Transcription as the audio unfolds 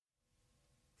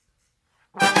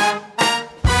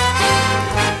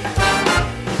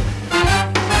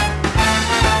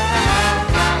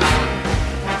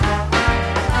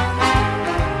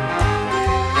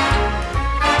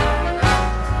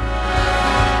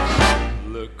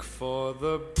For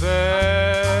the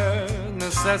bare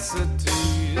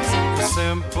necessities, the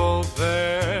simple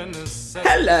bare necessities.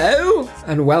 Hello,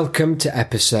 and welcome to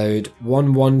episode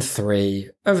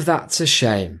 113 of That's a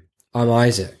Shame. I'm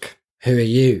Isaac. Who are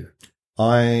you?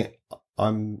 I'm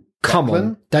Come Declan?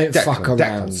 on, don't Declan, fuck around.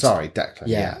 Declan, sorry, Declan.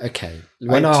 Yeah, okay.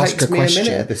 When I ask takes a me question, a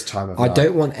minute at this time of I night.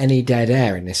 don't want any dead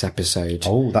air in this episode.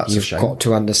 Oh, that's a You've shame. got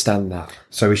to understand that.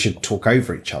 So we should talk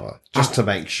over each other just to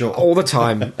make sure. All the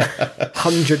time.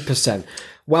 100%.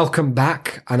 Welcome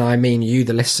back, and I mean you,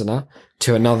 the listener,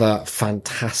 to another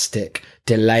fantastic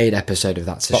delayed episode of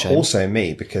That's a but Shame. also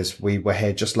me, because we were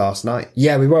here just last night.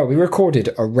 Yeah, we were. We recorded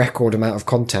a record amount of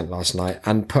content last night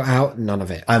and put out none of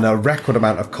it. And a record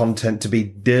amount of content to be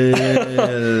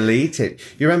deleted.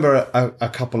 You remember a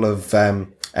couple of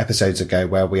episodes ago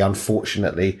where we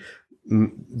unfortunately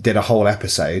did a whole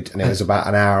episode and it was about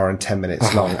an hour and 10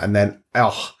 minutes long, and then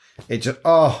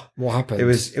What happened? It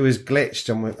was glitched,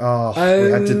 and we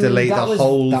had to delete the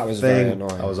whole that was thing. very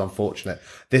annoying. That was unfortunate.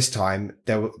 This time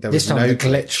there was This time no the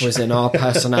glitch was in our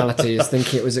personalities,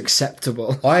 thinking it was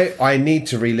acceptable. I need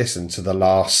to re-listen to the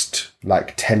last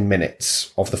 10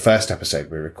 minutes of the first episode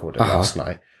we recorded last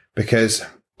night, because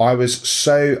I was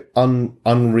so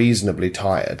unreasonably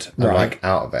tired and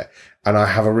out of it. And I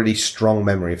have a really strong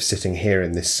memory of sitting here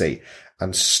in this seat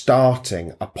and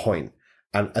starting a point.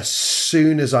 And as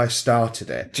soon as I started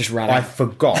it, Just ran I out.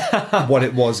 forgot what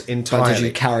it was entirely. But did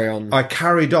you carry on? I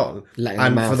carried on, Letting the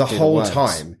and mouth for the do the whole words.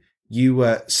 time, you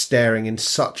were staring in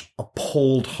such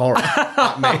appalled horror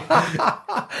at me.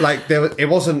 It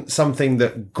wasn't something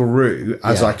that grew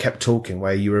as I kept talking,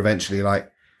 where you were eventually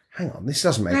like, hang on, this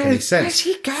doesn't make any sense. where's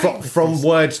he going with From this?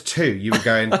 word two, you were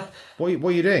going, what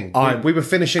are you doing? We were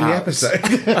finishing the episode.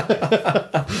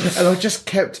 And I just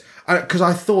kept, because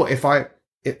I thought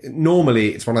normally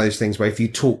it's one of those things where if you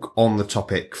talk on the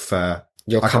topic for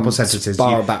You'll a couple come of sentences,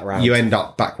 spiral back round. you end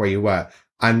up back where you were.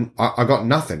 And I got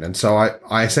nothing. And so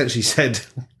I essentially said,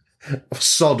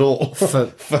 sod off for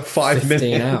 5 15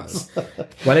 minutes. hours.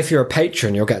 Well, if you're a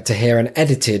patron, you'll get to hear an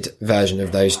edited version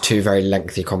of those two very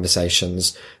lengthy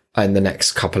conversations in the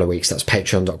next couple of weeks. That's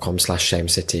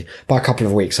patreon.com/shamecity. By a couple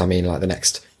of weeks, I mean the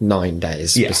next 9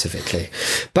 days specifically.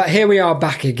 But here we are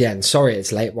back again. Sorry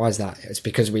it's late. Why is that? It's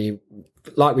because we,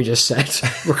 like we just said,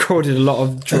 recorded a lot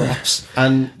of drops.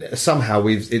 And somehow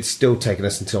it's still taken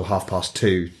us until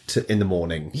 2:30 in the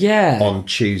morning. Yeah. On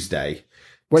Tuesday.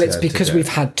 Well, it's to because do it. we've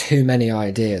had too many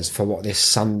ideas for what this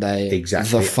Sunday,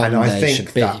 Exactly. the fun and I day think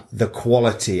should be. that the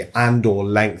quality and or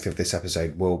length of this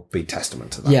episode will be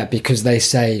testament to that. Yeah, because they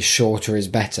say shorter is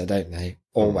better, don't they?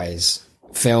 Always.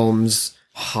 Films,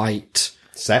 height,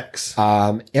 Sex.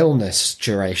 illness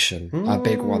duration, a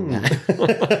big one there.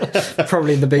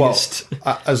 Probably the biggest.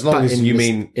 As long as you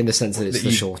mean, in the sense that it's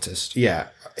the shortest. yeah,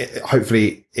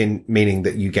 hopefully in meaning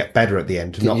that you get better at the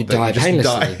end, not you that die you just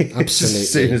painlessly. die Absolutely.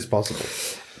 as soon as possible.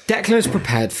 Declan's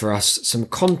prepared for us some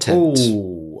content.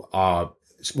 Ooh,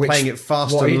 playing it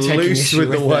fast what are you and taking loose issue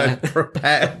with the with word there?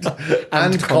 prepared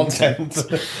and content.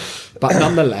 But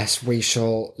nonetheless, we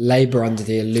shall labour under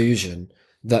the illusion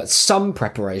that some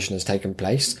preparation has taken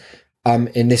place.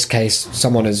 In this case,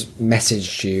 someone has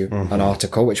messaged you an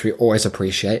article, which we always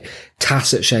appreciate.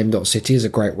 tass@shame.city is a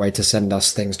great way to send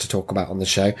us things to talk about on the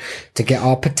show, to get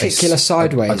our particular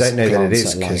sideways. I don't know that it glance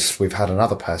is, at life. because we've had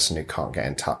another person who can't get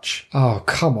in touch. Oh,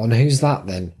 come on. Who's that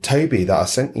then? Toby, that I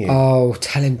sent you. Oh,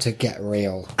 tell him to get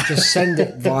real. Just send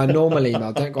it via normal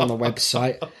email. Don't go on the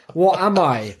website. What am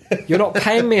I? You're not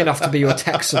paying me enough to be your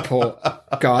tech support,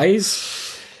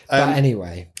 guys. But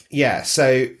anyway. Yeah,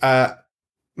 so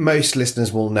most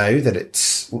listeners will know that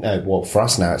for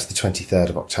us now, it's the 23rd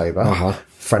of October.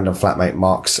 Friend and flatmate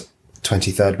Mark's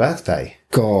 23rd birthday.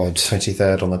 God.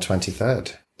 23rd on the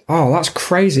 23rd. Oh, that's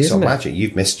crazy, So isn't it? imagine,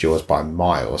 you've missed yours by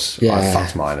miles. Yeah. I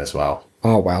fucked mine as well.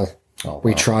 Oh, well.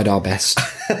 We tried our best.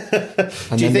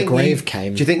 And then the grave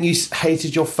came. Do you think you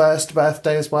hated your first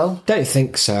birthday as well? Don't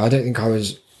think so. I don't think I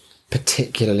was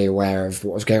particularly aware of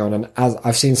what was going on. And as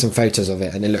I've seen some photos of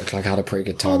it, and it looked like I had a pretty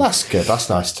good time. Oh, that's good. That's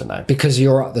nice to know. Because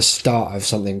you're at the start of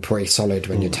something pretty solid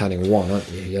when you're turning one, aren't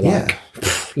you? You're like,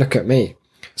 look at me.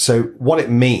 So what it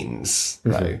means,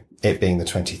 though, it being the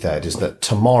 23rd, is that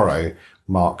tomorrow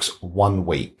marks 1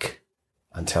 week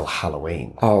until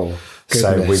Halloween. Oh, goodness.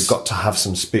 So we've got to have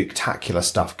some spooktacular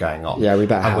stuff going on. Yeah, we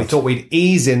better And we have. thought we'd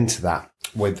ease into that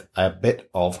with a bit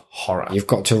of horror. You've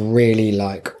got to really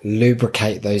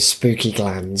lubricate those spooky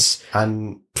glands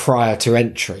And prior to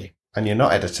entry. you're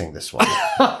not editing this one.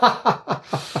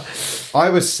 I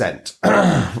was sent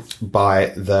by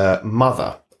the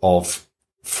mother of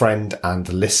friend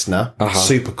and listener,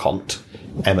 Supercont,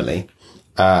 Emily,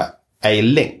 a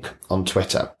link on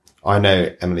Twitter I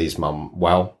know Emily's mum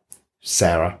well,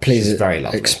 Sarah. Please She's very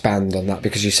lovely. expand on that,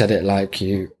 because you said it like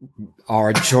you are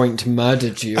a joint murder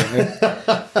duo.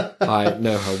 I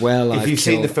know her well. If you've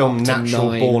seen the film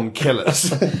Natural Born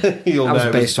Killers, you'll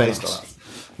know it's based on that.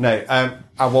 No,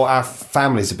 well, our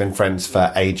families have been friends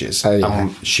for ages. Oh,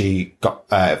 yeah. She got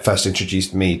first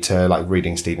introduced me to like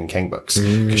reading Stephen King books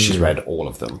because she's read all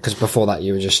of them. Because before that,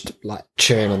 you were just like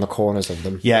chewing on the corners of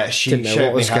them. Yeah, she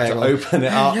showed me how to open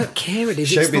it up. Look, here it is.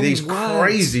 Showed me these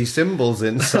crazy symbols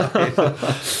inside.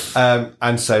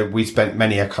 And so we spent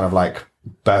many a kind of like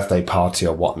birthday party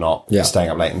or whatnot,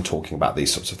 staying up late and talking about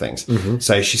these sorts of things.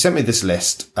 So she sent me this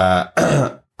list.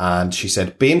 And she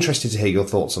said, be interested to hear your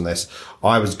thoughts on this.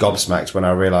 I was gobsmacked when I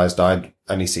realised I'd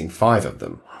only seen 5 of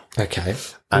them. Okay.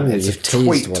 And it's a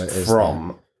tweet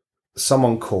from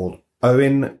someone called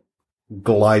Owen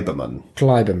Gleiberman.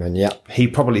 Gleiberman, yeah. He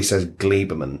probably says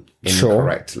Gleiberman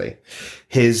incorrectly.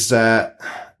 Sure.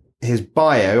 His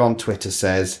bio on Twitter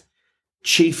says,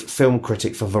 Chief Film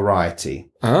Critic for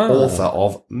Variety, author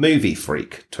of Movie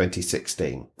Freak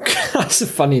 2016. That's a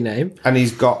funny name. And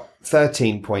he's got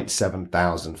 13.7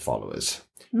 thousand followers.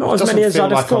 Not as many as I'd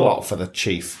have like thought. A lot for the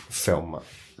chief film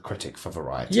critic for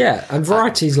Variety. Yeah, and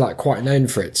Variety's like quite known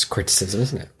for its criticism,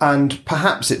 isn't it? And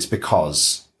perhaps it's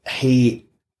because he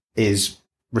is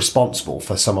responsible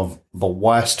for some of the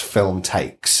worst film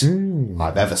takes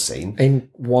I've ever seen. In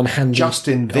one handy Just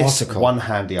in this article. one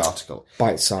handy article.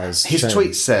 Bite-sized. His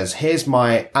tweet says, here's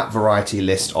my at Variety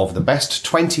list of the best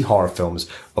 20 horror films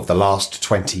of the last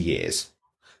 20 years.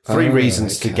 3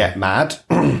 reasons to get mad.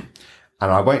 And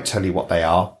I won't tell you what they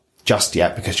are just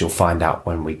yet, because you'll find out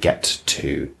when we get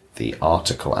to the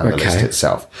article and the list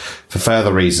itself. For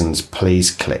further reasons,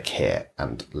 please click here,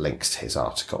 and links to his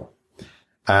article.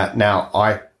 Now,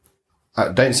 I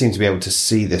don't seem to be able to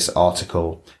see this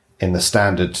article in the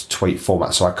standard tweet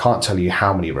format, so I can't tell you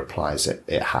how many replies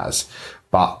it has.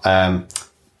 But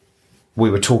we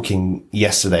were talking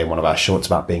yesterday in one of our shorts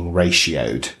about being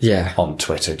ratioed on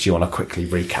Twitter. Do you want to quickly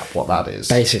recap what that is?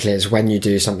 Basically, it's when you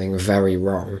do something very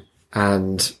wrong,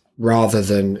 and rather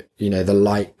than, the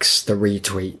likes, the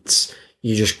retweets,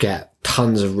 you just get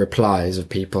tons of replies of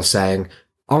people saying,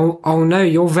 oh no,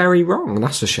 you're very wrong.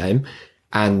 That's a shame.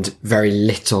 And very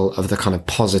little of the kind of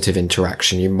positive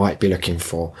interaction you might be looking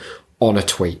for on a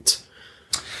tweet.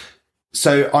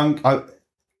 So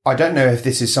I don't know if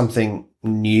this is something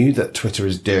new that Twitter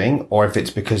is doing, or if it's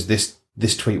because this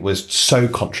tweet was so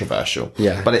controversial.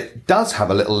 Yeah. But it does have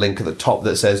a little link at the top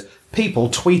that says people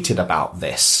tweeted about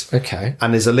this. Okay.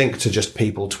 And there's a link to just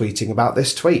people tweeting about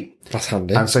this tweet. That's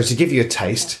handy. And so to give you a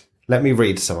taste, let me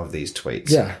read some of these tweets.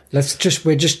 Yeah.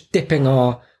 We're just dipping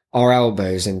our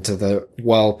elbows into the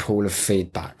whirlpool of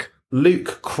feedback.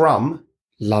 Luke Crumb.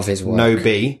 Love his work. No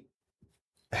B,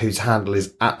 whose handle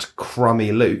is at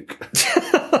Crummy Luke.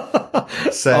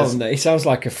 Says, oh no, he sounds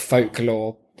like a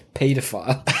folklore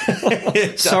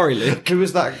paedophile. Sorry, Luke. Who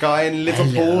was that guy in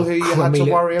Liverpool who you had to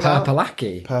worry about?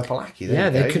 Purple-Aki. Purple-Aki,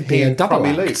 there could be a double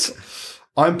Crummy act. Luke.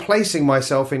 I'm placing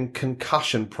myself in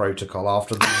concussion protocol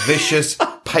after the vicious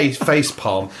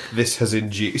facepalm this has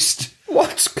induced.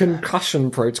 What's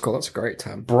concussion protocol? That's a great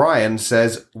term. Brian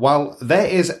says, well, there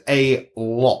is a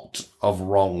lot of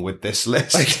wrong with this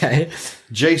list. Okay.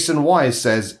 Jason Wise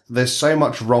says, there's so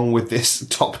much wrong with this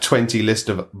top 20 list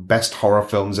of best horror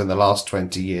films in the last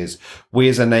 20 years. We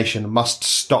as a nation must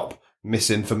stop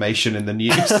misinformation in the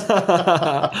news.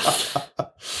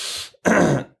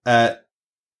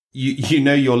 You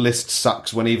know your list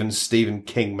sucks when even Stephen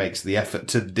King makes the effort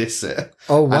to diss it.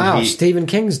 Oh, wow. Stephen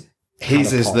King's...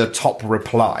 His is the top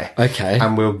reply. Okay.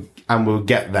 And we'll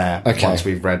get there once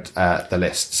we've read the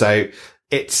list. So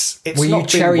it's Were not you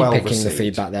cherry been well picking received. the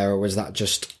feedback there, or was that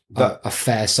just a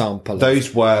fair sample?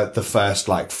 Those were the first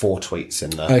 4 tweets in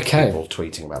the people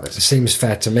tweeting about this. Seems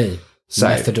fair to me, so,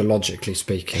 methodologically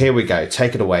speaking. Here we go.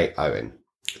 Take it away, Owen.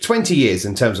 20 years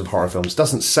in terms of horror films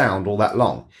doesn't sound all that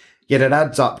long, yet it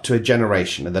adds up to a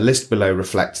generation, and the list below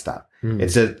reflects that.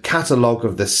 It's a catalogue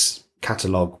of this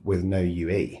catalogue with no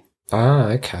UE. Ah,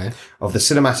 okay. Of the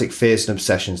cinematic fears and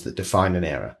obsessions that define an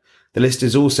era. The list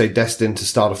is also destined to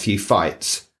start a few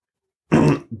fights.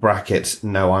 Brackets,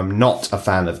 no, I'm not a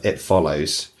fan of It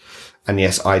Follows. And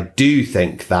yes, I do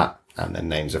think that, and then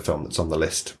names a film that's on the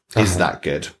list, is that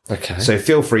good. Okay. So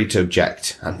feel free to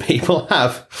object, and people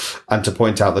have, and to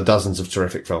point out the dozens of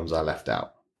terrific films I left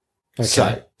out. Okay.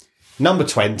 So, number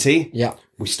 20. Yeah.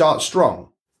 We start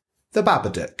strong. The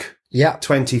Babadook. Yeah.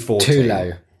 2014. Too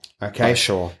low. Okay.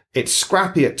 Sure. It's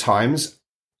scrappy at times.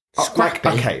 Scrappy?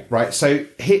 Okay, right. So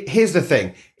here's the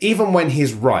thing. Even when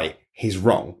he's right, he's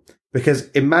wrong. Because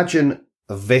imagine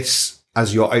this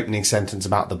as your opening sentence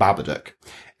about the Babadook.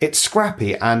 It's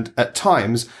scrappy and, at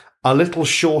times, a little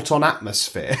short on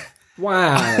atmosphere.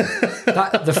 Wow.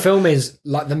 The film is,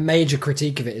 like, the major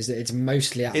critique of it is that it's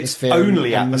mostly atmosphere. It's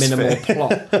only and atmosphere. minimal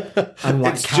plot. And,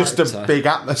 like, It's character. just a big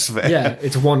atmosphere. Yeah,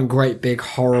 it's one great big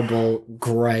horrible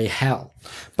grey hell.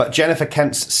 But Jennifer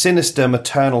Kent's sinister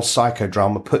maternal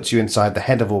psychodrama puts you inside the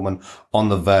head of a woman on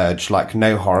the verge like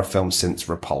no horror film since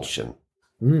Repulsion.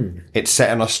 It's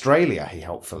set in Australia, he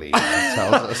helpfully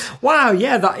tells us. Wow,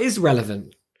 yeah, that is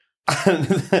relevant.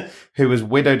 Who was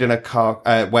widowed in a car,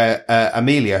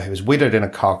 Amelia, who was widowed in a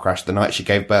car crash the night she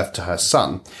gave birth to her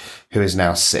son, who is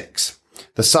now 6.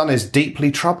 The son is deeply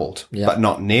troubled, but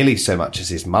not nearly so much as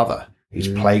his mother, who's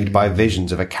plagued by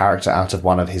visions of a character out of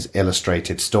one of his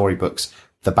illustrated storybooks,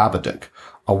 The Babadook,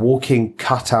 a walking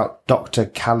cutout Dr.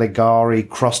 Caligari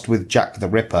crossed with Jack the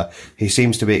Ripper, who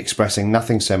seems to be expressing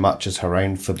nothing so much as her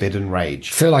own forbidden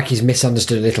rage. I feel like he's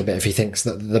misunderstood a little bit if he thinks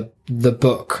that the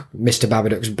book, Mr.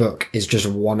 Babadook's book, is just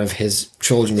one of his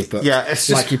children's books. Yeah, it's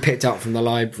just, like he picked up from the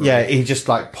library. Yeah, he just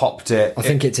like popped it. I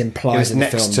think it's implied in the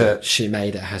film to, that she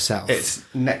made it herself. It's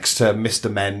next to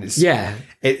Mr. Men. Yeah.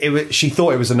 She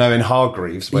thought it was an Owen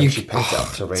Hargreaves when she picked it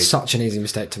up to read. Such an easy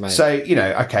mistake to make. So,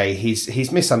 okay,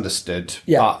 he's misunderstood.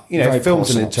 Yeah, but,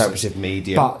 film's an poor interpretive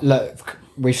medium. But look,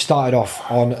 we've started off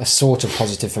on a sort of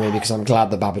positive for me because I'm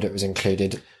glad the Babadook was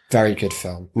included. Very good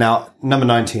film. Now, number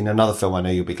 19, another film I know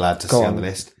you'll be glad to see on the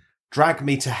list. Drag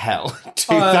Me to Hell,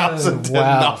 2009.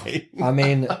 Wow. I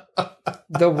mean,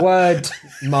 the word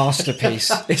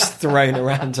masterpiece is thrown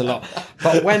around a lot.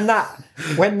 But when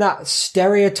that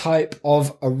stereotype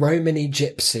of a Romany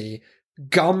gypsy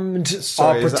gummed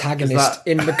our protagonist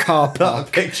in the car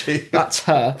park, that's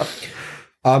her.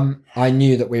 I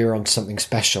knew that we were on something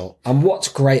special. And what's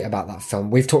great about that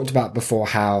film, we've talked about before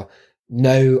how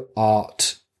no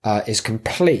art is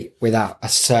complete without a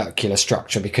circular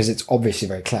structure because it's obviously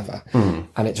very clever.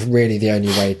 And it's really the only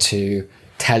way to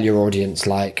tell your audience,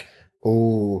 like,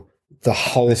 oh, the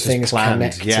whole thing is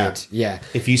connected. Yeah.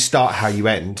 If you start how you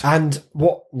end. And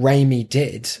what Raimi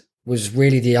did was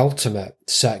really the ultimate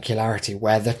circularity,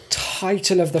 where the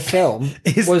title of the film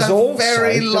was also the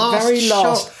very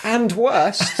last and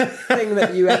worst thing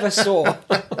that you ever saw.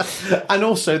 And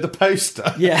also the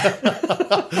poster. Yeah.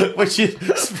 Which is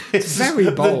very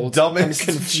bold. The dumbest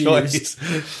and confused.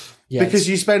 choice. Yeah, because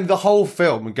you spend the whole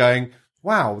film going,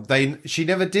 wow, she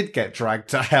never did get dragged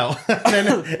to hell. And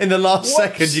then in the last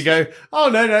second you go, oh,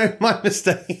 no, my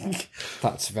mistake.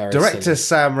 That's very Director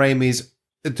Sam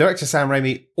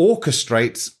Raimi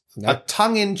orchestrates a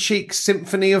tongue-in-cheek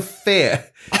symphony of fear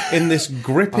in this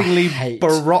grippingly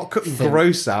baroque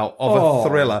gross-out of a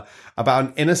thriller about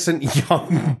an innocent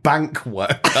young bank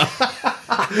worker.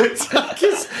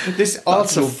 This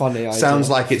article sounds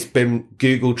like it's been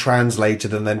Google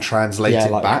translated and then translated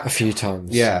back a few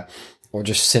times. Yeah. Or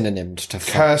just synonymed to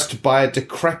fuck. Cursed by a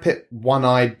decrepit,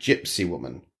 one-eyed gypsy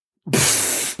woman.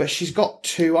 But she's got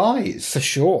 2 eyes. For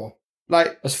sure.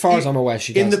 Like, as far as I'm aware,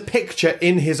 she does. In the picture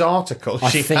in his article,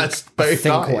 she has both eyes. I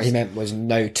think what he meant was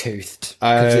no-toothed.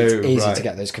 Because it's easy to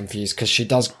get those confused. Because she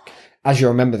does, as you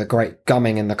remember, the great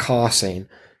gumming in the car scene.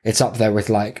 It's up there with,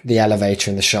 like, the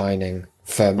elevator in The Shining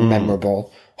for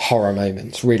memorable horror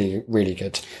moments. Really, really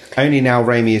good. Only now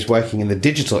Raimi is working in the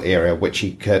digital era, which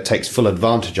he takes full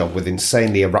advantage of with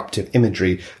insanely eruptive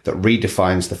imagery that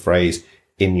redefines the phrase,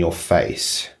 in your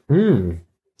face.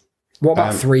 What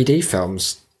about 3D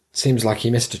films? Seems like he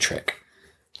missed a trick.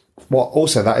 Well,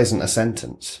 also, that isn't a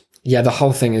sentence. Yeah, the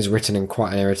whole thing is written in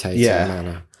quite an irritating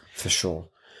manner, for sure.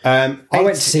 I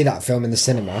went to see that film in the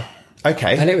cinema.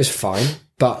 Okay. And it was fine,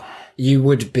 but you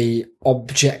would be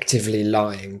objectively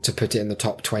lying to put it in the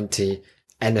top 20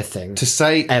 anything to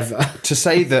say ever. To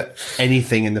say that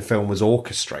anything in the film was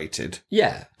orchestrated.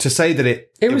 Yeah. To say that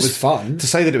it was fun. To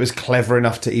say that it was clever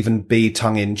enough to even be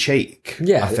tongue-in-cheek.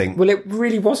 Yeah. I think. Well, it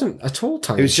really wasn't at all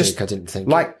tongue-in-cheek, I didn't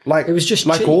think. It was just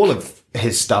like cheek. all of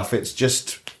his stuff, it's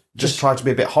just tried to be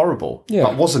a bit horrible. Yeah.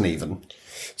 But wasn't even.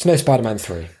 It's no Spider-Man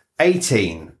 3.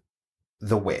 18.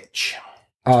 The Witch.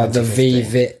 The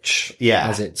V-Vitch. Yeah.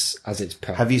 As it's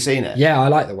put. Have you seen it? Yeah, I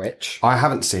like The Witch. I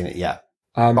haven't seen it yet.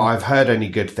 But I've heard only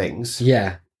good things.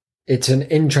 Yeah. It's an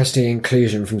interesting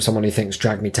inclusion from someone who thinks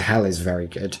Drag Me to Hell is very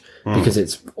good because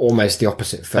it's almost the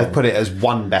opposite film. They put it as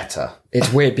one better.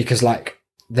 It's weird because, like,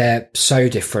 they're so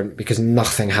different because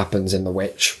nothing happens in The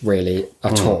Witch, really,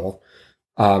 at all.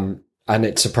 And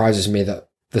it surprises me that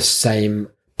the same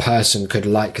person could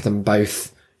like them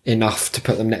both enough to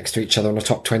put them next to each other on a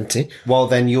top 20. Well,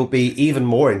 then you'll be even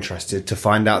more interested to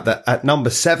find out that at number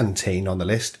 17 on the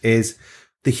list is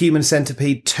The Human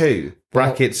Centipede 2,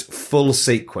 brackets full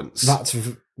sequence. That's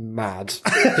mad,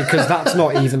 because that's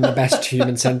not even the best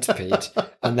Human Centipede.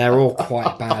 and they're all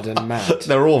quite bad and mad.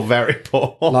 They're all very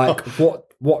poor. Like,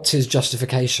 what's his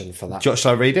justification for that?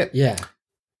 Shall I read it? Yeah.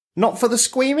 Not for the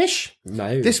squeamish.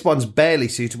 No. This one's barely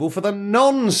suitable for the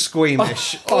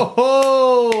non-squeamish.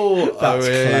 Oh, That's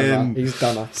clever. Owen. He's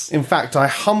done us. In fact, I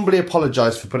humbly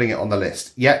apologise for putting it on the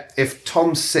list. Yet, if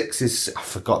Tom Six is... I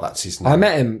forgot that's his name. I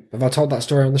met him. Have I told that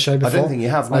story on the show before? don't think you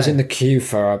have, I was no. in the queue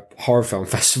for a horror film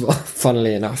festival,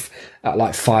 funnily enough, at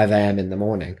like 5 a.m. in the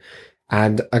morning.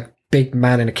 And a big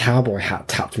man in a cowboy hat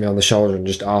tapped me on the shoulder and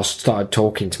just started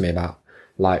talking to me about,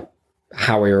 like,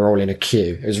 how we were all in a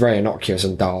queue. It was very innocuous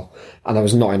and dull. And I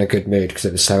was not in a good mood because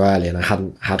it was so early and I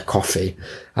hadn't had coffee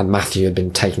and Matthew had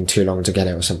been taking too long to get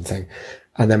it or something.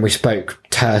 And then we spoke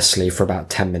tersely for about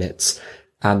 10 minutes.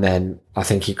 And then I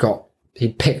think he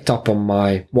picked up on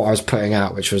what I was putting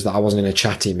out, which was that I wasn't in a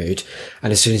chatty mood.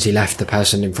 And as soon as he left, the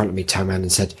person in front of me turned around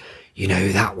and said, "You know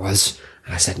who that was?"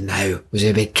 And I said, "No." "Was he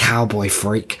a big cowboy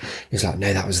freak?" He was like,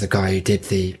 "No, that was the guy who did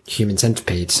the Human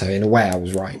Centipede." So in a way I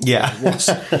was right. Yeah. It was.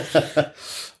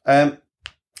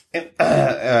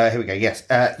 Here we go. Yes.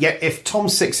 Yet, if Tom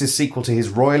Six's sequel to his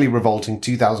royally revolting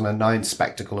 2009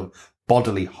 spectacle of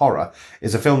bodily horror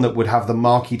is a film that would have the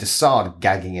Marquis de Sade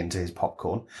gagging into his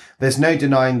popcorn, there's no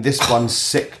denying this one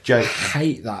sick joke. I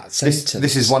hate that sentence.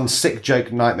 This is one sick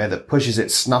joke nightmare that pushes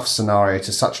its snuff scenario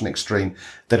to such an extreme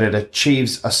that it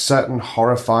achieves a certain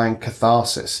horrifying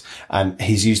catharsis. And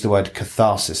he's used the word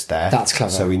catharsis there. That's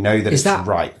clever. So we know that Is it's that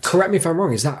right. Correct me if I'm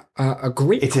wrong. Is that a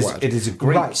Greek word? It is a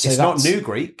Greek. Right, so it's not that's New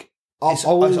Greek. It's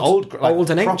old old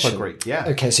and proper ancient. Greek. Yeah.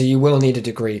 Okay, so you will need a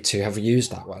degree to have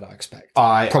used that word, I expect.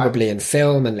 Probably in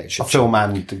film and literature. Film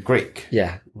and Greek.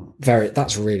 Yeah,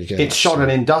 that's really good. It's shot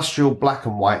in industrial black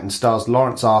and white and stars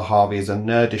Lawrence R. Harvey as a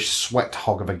nerdish sweat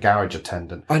hog of a garage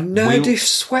attendant. A nerdish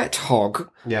sweat hog?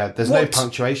 Yeah, there's no What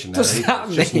punctuation there. does that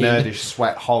It's just mean? nerdish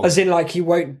sweat hog. As in, like, he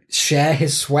won't share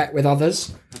his sweat with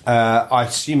others? I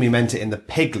assume he meant it in the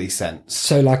pigly sense.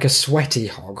 So, like a sweaty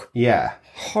hog. Yeah.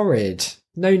 Horrid.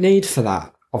 No need for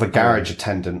that. Of a garage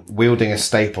attendant wielding a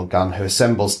staple gun who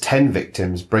assembles 10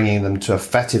 victims, bringing them to a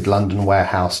fetid London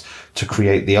warehouse to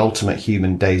create the ultimate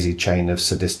human daisy chain of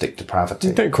sadistic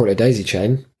depravity. Don't call it a daisy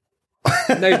chain.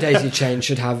 No daisy chain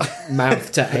should have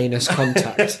mouth to anus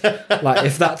contact. Like,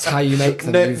 if that's how you make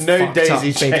them, you've No fucked daisy up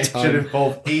big chain should time.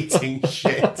 involve eating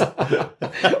shit.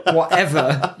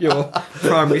 Whatever your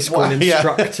primary school Yeah.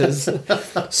 instructors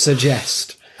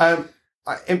suggest.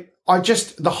 I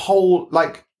just, the whole,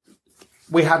 like,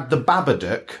 we had the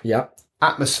Babadook, Yeah.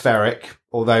 atmospheric,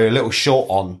 although a little short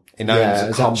on, in Owen's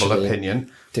it's humble actually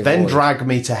opinion. devoid. Then Drag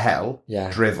Me to Hell, Yeah.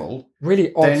 drivel.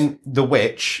 Really odd, Then The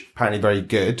Witch, apparently very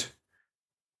good.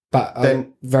 but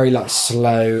then- very like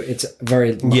slow. It's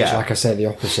very much Yeah. like I say, the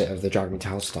opposite of the Drag Me to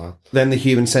Hell style. Then The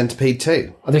Human Centipede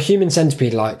 2. The Human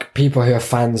Centipede, like, people who are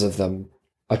fans of them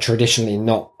are traditionally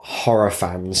not horror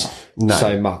fans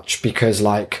so much because,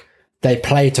 like, they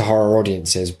play to horror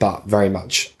audiences, but very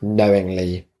much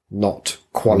knowingly not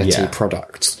quality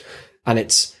products. And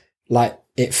it's like,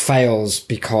 it fails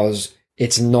because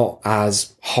it's not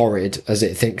as horrid as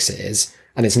it thinks it is.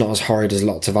 And it's not as horrid as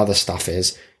lots of other stuff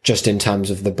is, just in terms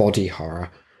of the body horror.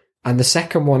 And the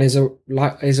second one is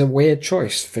a weird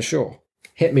choice for sure.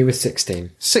 Hit me with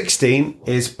 16. 16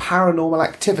 is Paranormal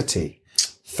Activity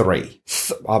 3.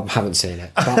 I haven't seen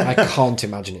it, but I can't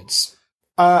imagine it's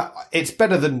It's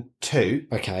better than 2.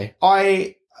 okay.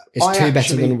 Is Is 2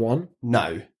 better than 1?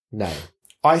 No. No.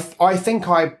 I think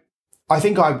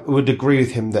I would agree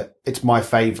with him that it's my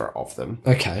favourite of them.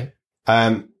 Okay.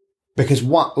 Because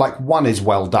one is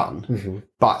well done, Mm-hmm.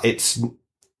 but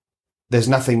there's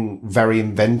nothing very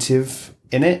inventive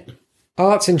in it. Oh,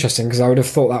 that's interesting because I would have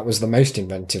thought that was the most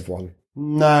inventive one.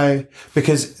 No,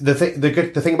 because the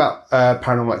thing about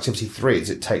Paranormal Activity 3 is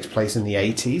it takes place in the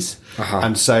 80s,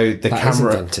 and so the That is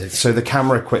camera, inventive. so the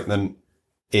camera equipment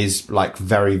is like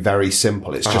very, very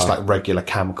simple. It's just like regular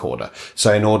camcorder.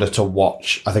 So in order to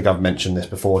watch, I think I've mentioned this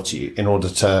before to you, in order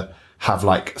to have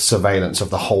like surveillance of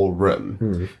the whole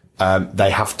room,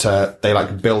 they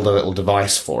like build a little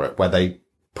device for it where they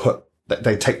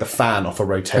take the fan off a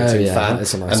rotating fan that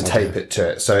is a nice and tape it to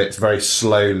it. So it's very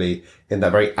slowly, in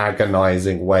that very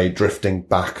agonizing way, drifting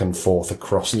back and forth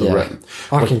across the room.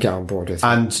 I can get on board with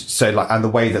that. And so and the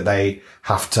way that they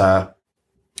have to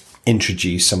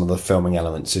introduce some of the filming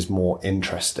elements is more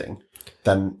interesting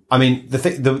than, I mean,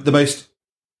 the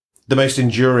most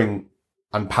enduring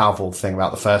and powerful thing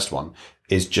about the first one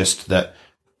is just that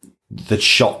the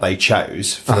shot they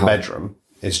chose for the bedroom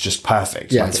is just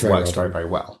perfect. Yeah, Like, it's it very works well very, very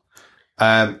well.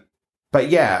 But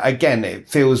yeah, again, it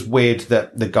feels weird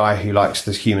that the guy who likes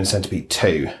the Human Centipede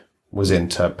 2 was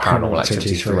into Paranormal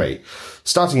Activity 3.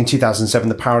 Starting in 2007,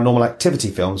 the Paranormal Activity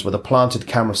films were the planted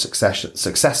camera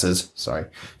successors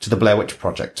to the Blair Witch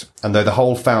Project. And though the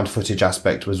whole found footage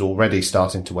aspect was already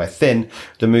starting to wear thin,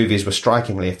 the movies were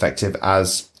strikingly effective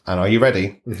as, and are you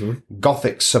ready? Mm-hmm.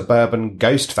 Gothic suburban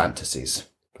ghost fantasies.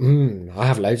 I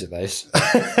have loads of those.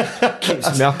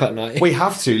 Keeps me up at night. We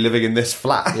have to, living in this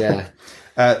flat. Yeah.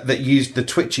 That used the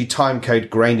twitchy timecode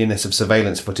graininess of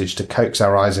surveillance footage to coax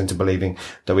our eyes into believing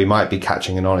that we might be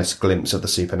catching an honest glimpse of the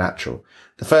supernatural.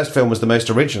 The first film was the most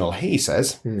original, he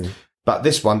says, but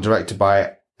this one, directed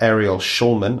by Ariel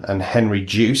Schulman and Henry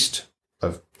Joost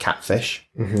of Catfish,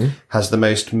 has the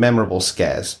most memorable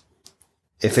scares.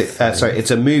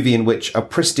 It's a movie in which a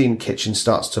pristine kitchen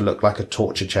starts to look like a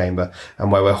torture chamber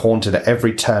and where we're haunted at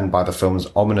every turn by the film's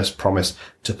ominous promise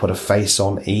to put a face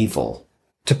on evil.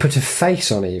 To put a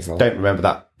face on evil? Don't remember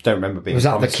that. Don't remember being Was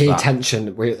that the key that. tension?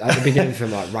 At the beginning of the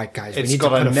film, like, right, guys, we need to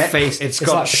put a face. It's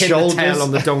got like shoulders. Pin the tail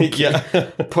on the donkey. Yeah.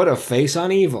 Put a face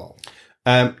on evil.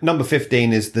 Number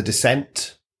 15 is The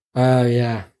Descent. Oh,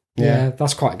 yeah. Yeah,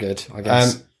 that's quite good, I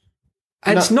guess.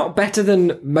 And it's not better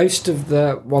than most of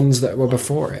the ones that were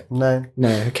before it. No.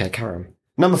 Okay, carry on.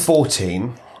 Number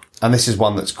 14, and this is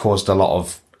one that's caused a lot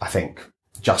of, I think,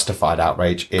 justified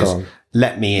outrage, is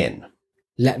Let Me In.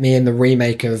 Let Me In, the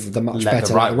remake of the much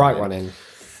better, the right one in.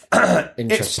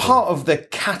 It's part of the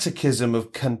catechism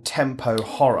of contempo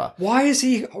horror. Why is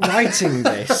he writing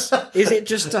this? Is it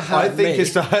just to hurt me? I think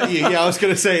it's to hurt you. Yeah, I was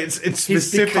going to say it's specifically...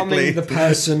 He's becoming the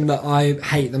person that I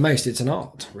hate the most. It's an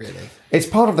art, really. It's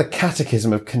part of the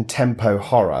catechism of contempo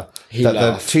horror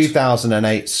the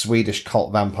 2008 Swedish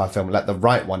cult vampire film, Let the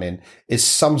Right One In, is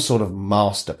some sort of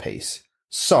masterpiece.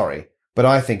 Sorry, but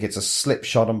I think it's a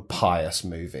slipshod and pious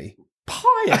movie.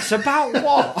 Pious about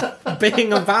what?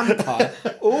 Being a vampire.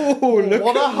 Oh, look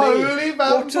what at a holy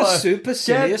vampire! What a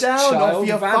supercilious Get down child off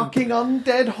your fucking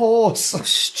undead horse! Oh,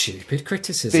 stupid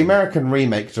criticism. The American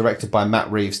remake, directed by Matt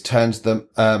Reeves, turns the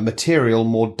material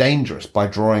more dangerous by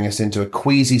drawing us into a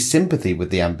queasy sympathy with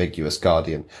the ambiguous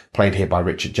guardian, played here by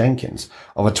Richard Jenkins,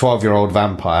 of a 12-year-old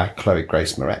vampire, Chloe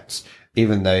Grace Moretz,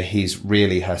 even though he's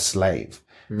really her slave.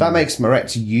 That makes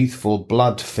Moret's youthful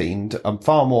blood fiend a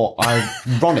far more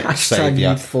ironic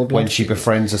saviour when she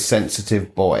befriends a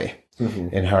sensitive boy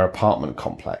in her apartment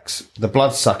complex. The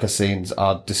bloodsucker scenes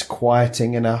are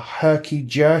disquieting in a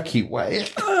herky-jerky way.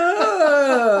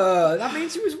 That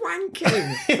means he was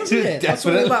wanking, doesn't it?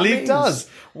 Definitely does.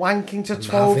 Wanking to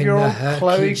 12-year-old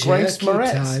Chloe Grace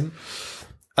Moretz.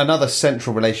 Another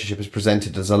central relationship is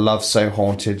presented as a love so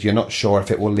haunted you're not sure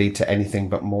if it will lead to anything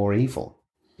but more evil.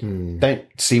 Don't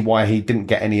see why he didn't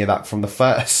get any of that from the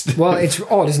first. Well, it's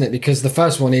odd, isn't it? Because the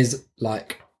first one is,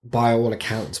 like, by all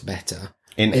accounts, better.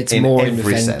 It's more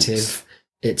inventive. Sense.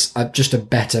 It's just a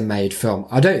better made film.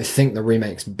 I don't think the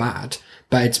remake's bad,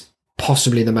 but it's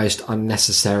possibly the most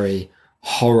unnecessary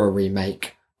horror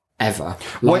remake ever.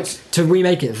 Like, to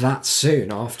remake it that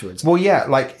soon afterwards. Well, yeah,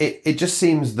 like, it just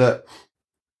seems that,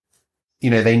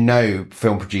 you know, they know,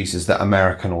 film producers, that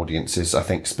American audiences, I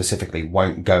think specifically,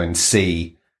 won't go and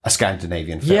see a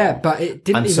Scandinavian film. Yeah, but it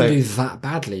didn't do that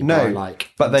badly by, like,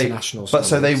 international standards.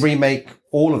 So they remake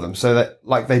all of them. So that,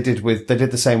 like they did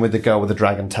the same with The Girl with the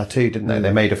Dragon Tattoo, didn't they?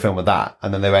 They made a film of that,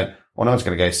 and then they went, well, no one's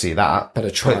going to go see that.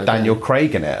 Better try Put Daniel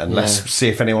Craig in it, and let's see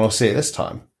if anyone will see it this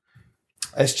time.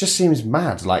 It just seems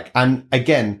mad. Like, and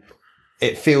again,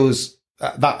 it feels,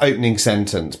 that opening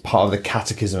sentence, part of the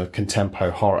catechism of contempo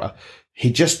horror,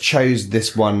 he just chose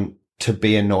this one to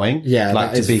be annoying. Yeah,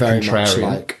 like that to be very contrarian.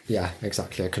 Much like, yeah,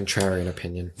 exactly, a contrarian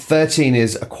opinion. 13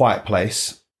 is A Quiet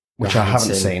Place, which I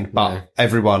haven't seen, but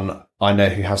everyone I know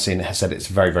who has seen it has said it's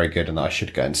very, very good and that I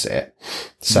should go and see it.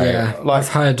 So, yeah, I've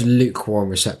heard lukewarm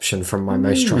reception from my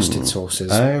most trusted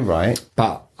sources. Oh, right.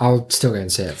 But I'll still go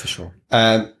and see it for sure.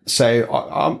 So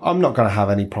I'm not going to have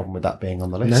any problem with that being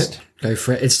on the list. No, go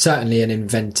for it. It's certainly an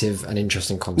inventive and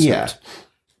interesting concept. Yeah.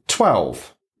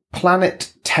 12,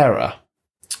 Planet Terror.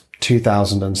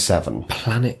 2007.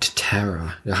 Planet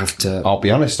Terror. You'll have to... I'll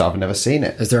be honest, I've never seen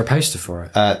it. Is there a poster for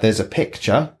it? There's a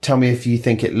picture. Tell me if you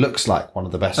think it looks like one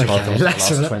of the best horror films of the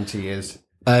last 20 years.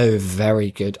 Oh,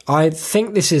 very good. I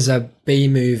think this is a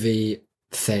B-movie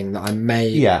thing that I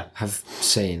may have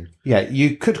seen. Yeah,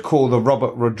 you could call the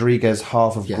Robert Rodriguez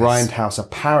half of Grindhouse a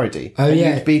parody. Oh,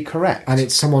 yeah. You'd be correct. And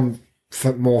it's someone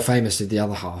more famous did the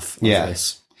other half of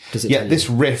this. This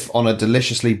riff on a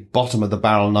deliciously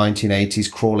bottom-of-the-barrel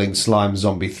 1980s crawling slime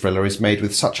zombie thriller is made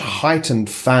with such heightened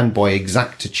fanboy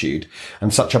exactitude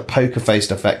and such a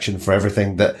poker-faced affection for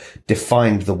everything that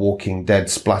defined the Walking Dead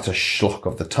splatter schlock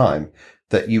of the time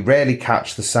that you rarely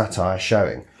catch the satire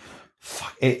showing.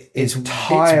 it's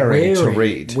tiring to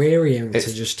read. Wearying It's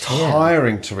to just hear.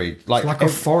 tiring to read. Like a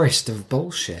forest of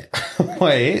bullshit.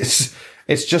 Well,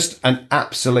 it's just an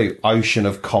absolute ocean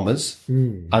of commas,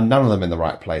 and none of them in the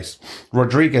right place.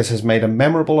 Rodriguez has made a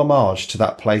memorable homage to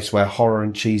that place where horror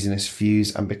and cheesiness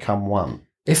fuse and become one.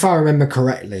 If I remember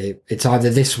correctly, it's either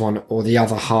this one or the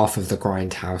other half of the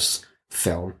Grindhouse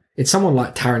film. It's someone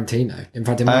like Tarantino. In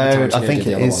fact, it might be Tarantino. I think did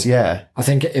the it other is, one. yeah. I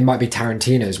think it might be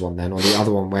Tarantino's one then, or the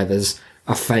other one where there's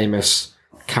a famous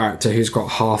character who's got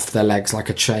half their legs like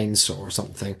a chainsaw or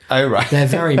something. Oh, right. They're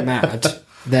very mad.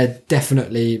 They're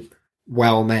definitely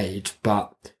well made,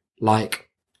 but like,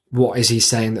 what is he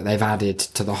saying that they've added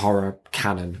to the horror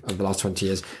canon of the last 20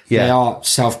 years? Yeah. They are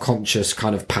self-conscious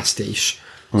kind of pastiche.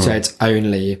 So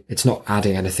it's not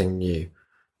adding anything new.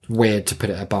 It's weird to put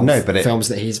it above films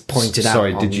that he's pointed out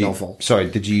on the novel. Sorry,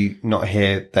 did you not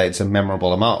hear that it's a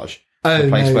memorable homage? Oh, the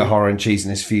place no. where horror and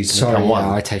cheesiness fuse and become one.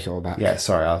 Yeah, I take it all back. Yeah,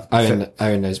 sorry.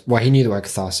 Owen knows. Well, he knew the word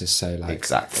catharsis, so like,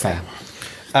 Exactly.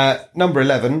 fair. Number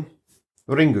 11,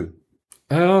 Ringu.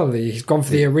 Oh, he's gone for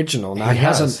the original. Now He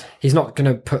has. hasn't. He's not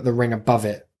going to put the ring above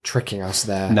it, tricking us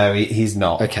there. No, he's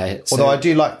not. Okay. So, Although I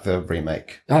do like the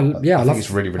remake. I think it's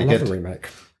really, really I love good. the remake.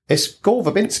 It's Gore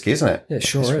Verbinski, isn't it? It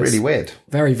sure it's is. really weird.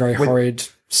 Very, very horrid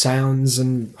sounds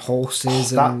and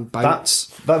horses and boats.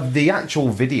 The actual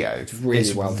video really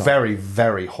is well done. very,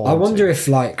 very haunting. I wonder if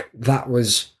like that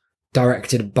was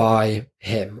directed by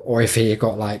him or if he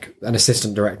got like an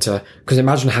assistant director, because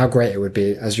imagine how great it would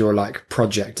be as your like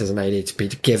project as an AD to be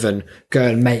given, go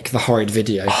and make the horrid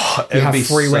video. You have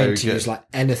free rein to use like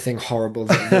anything horrible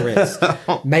that there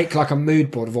is. Make like a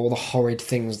mood board of all the horrid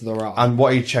things there are. And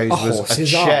what he chose was a horse's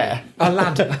chair. eye, a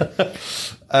ladder.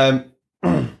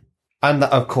 And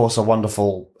of course a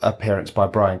wonderful appearance by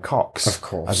Brian Cox. Of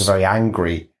course. As a very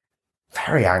angry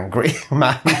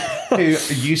man who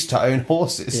used to own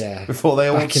horses before they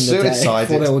all Back in the day, suicided.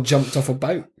 before they all jumped off a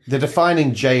boat. The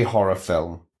defining J-horror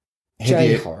film.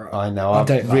 J-horror? I know, I I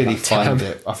don't like really that find term.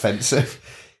 it offensive.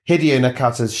 Hideo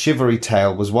Nakata's Shivery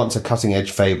Tale was once a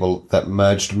cutting-edge fable that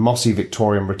merged mossy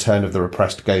Victorian return of the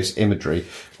repressed ghost imagery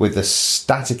with the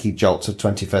staticky jolts of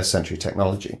 21st century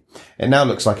technology. It now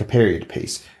looks like a period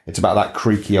piece. It's about that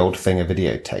creaky old thing, a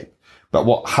videotape. But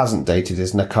what hasn't dated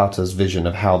is Nakata's vision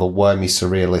of how the wormy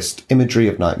surrealist imagery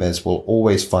of nightmares will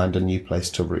always find a new place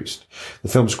to roost. The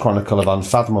film's chronicle of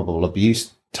unfathomable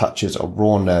abuse touches a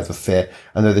raw nerve of fear,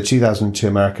 and though the 2002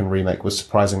 American remake was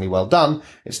surprisingly well done,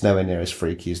 it's nowhere near as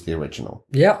freaky as the original.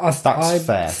 Yeah, I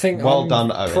fair. think Well I'm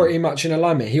done, Owen. pretty much in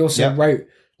alignment. He also Yep. wrote,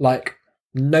 like,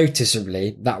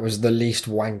 noticeably, that was the least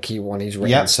wanky one he's written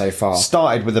Yep. so far.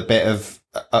 Started with a bit of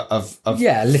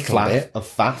Yeah, a little flaff, bit. of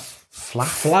faff.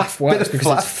 Fluff Bit works of because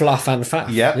fluff. it's fluff and faff.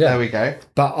 Yeah, there we go.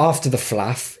 But after the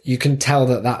fluff, you can tell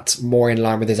that that's more in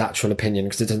line with his actual opinion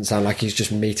because it doesn't sound like he's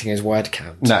just meeting his word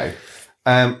count. No.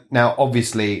 Now,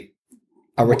 obviously,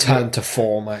 A return to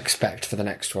form, I expect, for the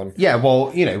next one. yeah.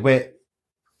 Well, you know,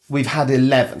 we've had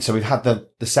 11, so we've had the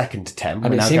second 10. And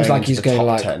We're it now seems like into he's the going top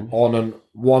like 10. on,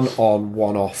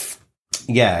 one off.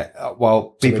 Yeah.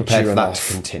 Well, be So we're prepared for due that off.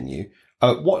 to continue.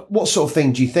 What sort of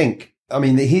thing do you think? I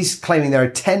mean, he's claiming there are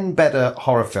 10 better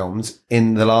horror films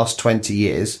in the last 20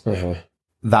 years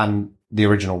than the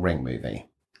original Ring movie.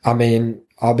 I mean,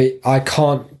 I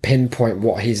can't pinpoint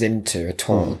what he's into at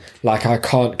all. Like, I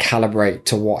can't calibrate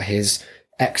to what his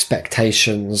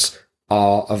expectations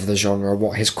are of the genre,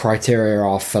 what his criteria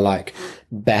are for like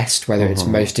best, whether it's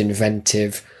most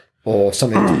inventive or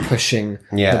something that's pushing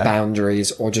the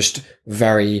boundaries or just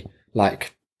very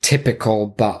like typical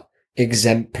but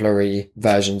exemplary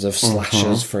versions of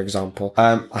slashers, for example.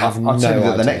 I'll no tell you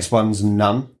that the idea. next one's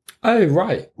None. Oh,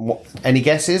 right. Any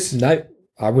guesses? No,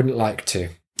 I wouldn't like to.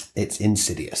 It's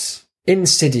Insidious.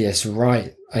 Insidious,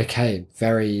 right. Okay,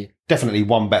 very... Definitely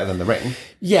one better than The Ring.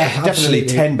 Yeah, Definitely absolutely.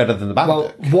 10 better than The Babadook.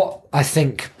 Well, what I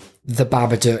think The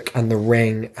Babadook and The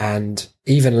Ring and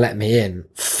even Let Me In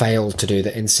failed to do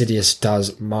that Insidious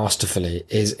does masterfully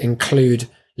is include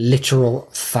literal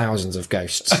thousands of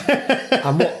ghosts.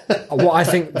 And what I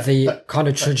think the kind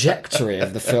of trajectory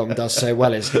of the film does so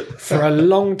well is for a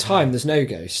long time there's no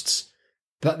ghosts.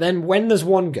 But then when there's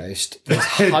one ghost, there's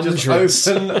hundreds. Just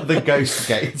open the ghost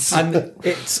gates. And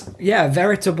it's, a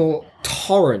veritable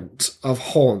torrent of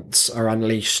haunts are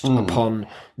unleashed upon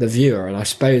the viewer. And I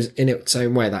suppose in its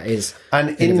own way, that is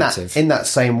And innovative. in that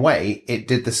same way, it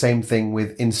did the same thing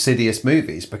with Insidious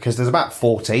movies because there's about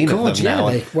 14 of them now.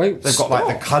 they won't They've got like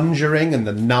stop. The Conjuring and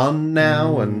The Nun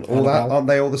now and all that. Annabelle. Aren't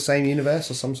they all the same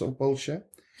universe or some sort of bullshit?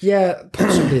 Yeah,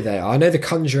 possibly they are. I know The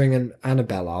Conjuring and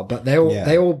Annabelle are, but they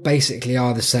all basically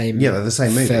are the same. Yeah, they're the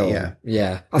same movie, film. yeah.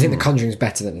 Yeah. I think The Conjuring's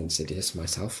better than Insidious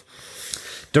myself.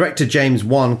 Director James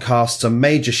Wan casts a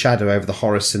major shadow over the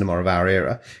horror cinema of our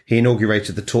era. He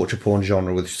inaugurated the torture porn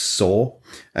genre with Saw,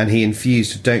 and he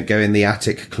infused Don't Go in the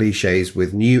Attic cliches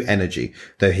with new energy,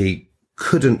 though he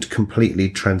couldn't completely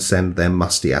transcend their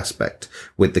musty aspect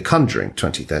with The Conjuring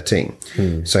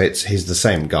 2013. So he's the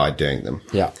same guy doing them.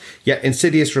 Yeah. Yet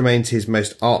Insidious remains his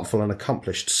most artful and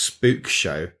accomplished spook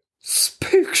show.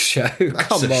 Spook show?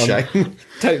 Come a on. shame.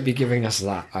 Don't be giving us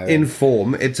that, Owen. In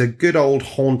form, it's a good old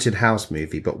haunted house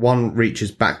movie, but one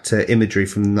reaches back to imagery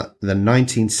from the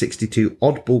 1962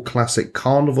 oddball classic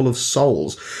Carnival of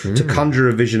Souls to conjure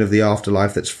a vision of the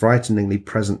afterlife that's frighteningly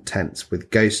present tense, with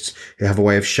ghosts who have a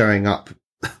way of showing up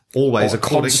always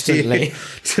according constantly. to you,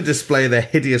 to display their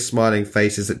hideous smiling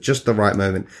faces at just the right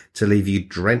moment to leave you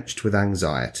drenched with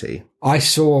anxiety. I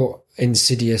saw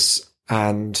Insidious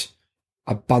and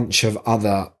a bunch of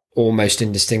other almost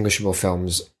indistinguishable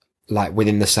films like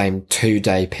within the same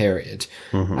 2-day period.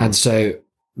 And so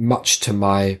much to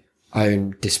my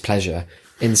own displeasure,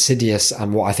 Insidious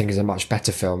and what I think is a much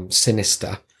better film,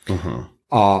 Sinister,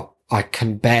 I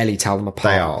can barely tell them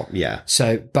apart. They are, yeah.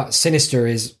 So, but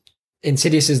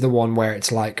Insidious is the one where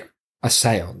it's like a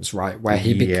seance, right? Where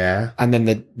and then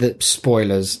the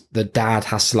spoilers, the dad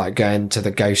has to like go into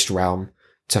the ghost realm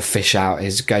to fish out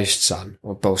his ghost son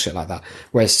or bullshit like that.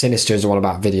 Whereas Sinister is all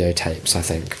about videotapes, I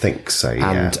think. Think so,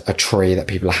 yeah. And a tree that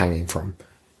people are hanging from.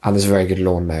 And there's a very good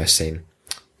lawnmower scene.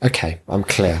 Okay, I'm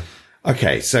clear.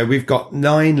 Okay, so we've got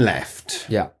 9 left.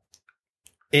 Yeah.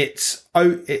 It's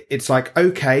like,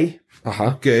 okay,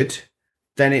 good.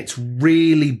 Then it's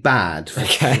really bad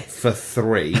for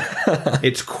 3.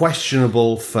 It's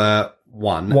questionable for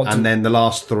 1. And then the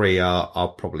last 3 are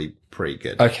probably pretty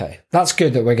good. Okay. That's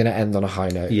good that we're going to end on a high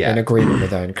note in agreement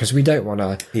with Owen, because we don't want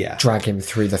to drag him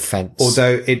through the fence.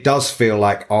 Although it does feel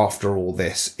like after all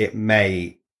this, it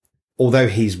may, although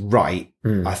he's right,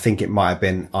 I think it might have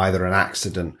been either an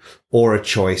accident or a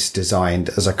choice designed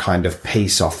as a kind of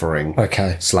peace offering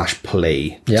 /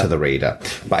 plea to the reader.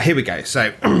 But here we go.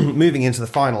 So moving into the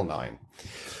final 9.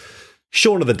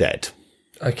 Shaun of the Dead.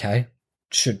 Okay.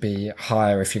 Should be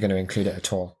higher if you're going to include it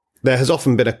at all. There has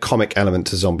often been a comic element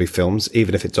to zombie films,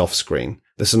 even if it's off-screen.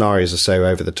 The scenarios are so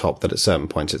over the top that at certain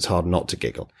points it's hard not to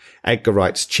giggle. Edgar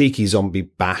Wright's cheeky zombie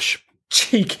bash.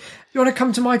 You want to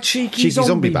come to my cheeky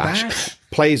zombie bash?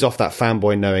 Plays off that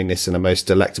fanboy knowingness in a most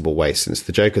delectable way, since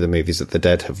the joke of the movie is that the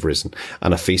dead have risen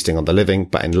and are feasting on the living,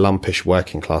 but in lumpish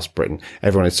working-class Britain,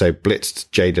 everyone is so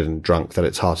blitzed, jaded and drunk that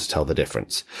it's hard to tell the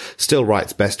difference. Still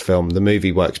Wright's best film, the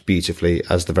movie works beautifully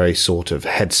as the very sort of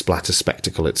head-splatter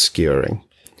spectacle it's skewering.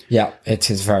 Yeah, it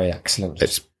is very excellent.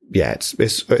 It's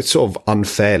sort of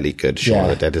unfairly good, Shaun of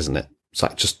the Dead, isn't it? It's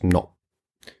like just not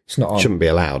on. Shouldn't be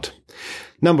allowed.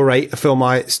 Number 8, a film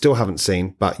I still haven't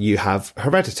seen, but you have,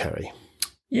 Hereditary.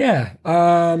 Yeah,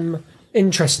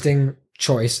 interesting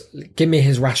choice. Give me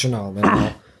his rationale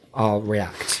and I'll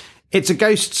react. It's a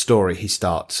ghost story, he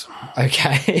starts.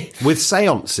 Okay. With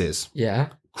seances. Yeah.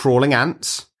 Crawling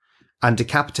ants and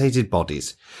decapitated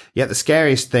bodies. Yet the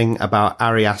scariest thing about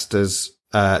Ari Aster's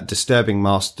disturbing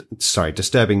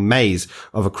maze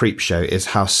of a creep show is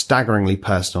how staggeringly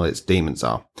personal its demons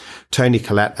are. Toni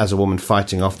Collette, as a woman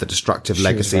fighting off the destructive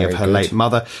legacy of her late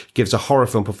mother, gives a horror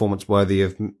film performance worthy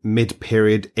of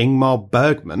mid-period Ingmar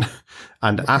Bergman,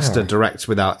 and Aster directs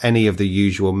without any of the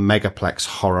usual megaplex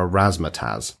horror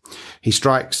razzmatazz. He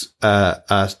strikes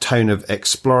a tone of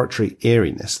exploratory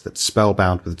eeriness that's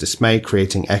spellbound with dismay,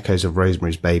 creating echoes of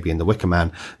Rosemary's Baby and The Wicker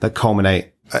Man that culminate.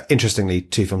 Interestingly,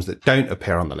 2 films that don't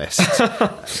appear on the list,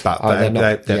 but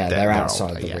they're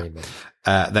outside the remake.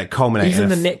 That culminate even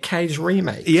the Nick Cage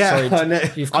remake. Yeah, Sorry, I know.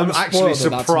 I'm actually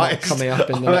surprised. Coming up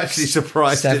in the I'm actually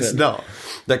surprised 7. It's not.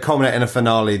 That culminate in a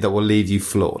finale that will leave you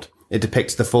floored. It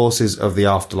depicts the forces of the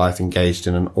afterlife engaged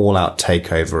in an all-out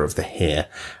takeover of the here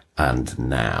and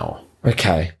now.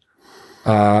 Okay.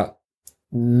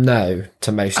 No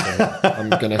to most of it, I'm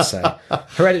going to say.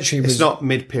 Hereditary was... It's not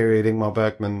mid-period Ingmar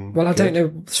Bergman. Well, I don't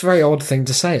know. It's a very odd thing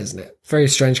to say, isn't it? Very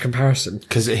strange comparison.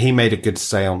 Because he made a good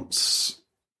seance.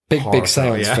 Big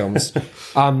seance films.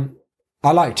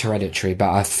 I liked Hereditary,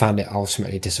 but I found it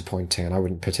ultimately disappointing, and I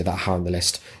wouldn't put it that high on the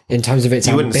list. In terms of its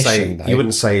ambition, though... You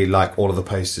wouldn't say, like, all of the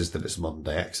posters that it's a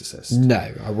modern-day Exorcist?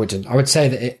 No, I wouldn't. I would say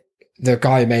that the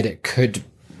guy who made it could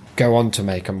go on to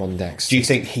make a modern-day Exorcist. Do you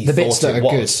think he the thought bits that it are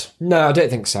was? Good? No, I don't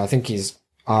think so. I think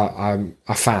I'm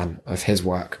a fan of his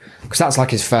work, because that's like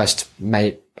his first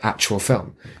made actual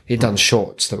film. He'd done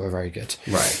shorts that were very good.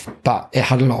 Right. But it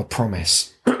had a lot of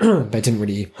promise, but didn't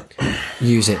really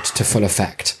use it to full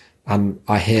effect. And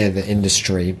I hear the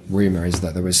industry rumour is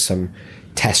that there was some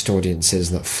test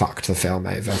audiences that fucked the film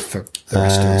over for the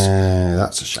rest of us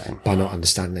That's a shame. by not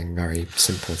understanding very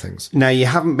simple things. Now, you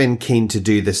haven't been keen to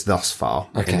do this thus far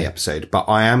in Okay. the episode, but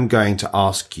I am going to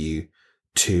ask you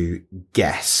to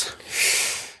guess.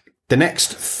 The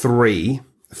next 3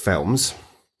 films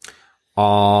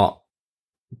are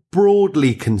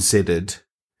broadly considered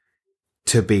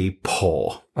to be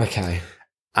poor. Okay.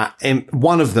 And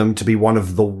one of them to be one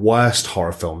of the worst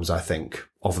horror films, I think,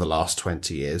 of the last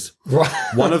 20 years.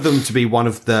 One of them to be one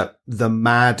of the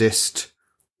maddest,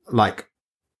 like,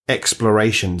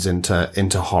 explorations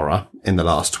into horror in the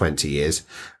last 20 years.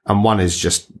 And one is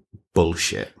just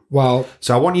bullshit. Well,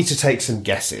 So I want you to take some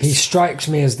guesses. he strikes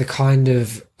me as the kind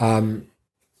of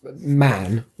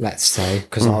man, let's say,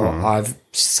 because I've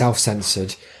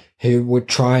self-censored, who would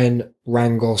try and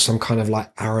wrangle some kind of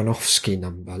like Aronofsky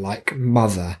number, like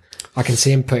Mother. I can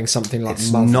see him putting something like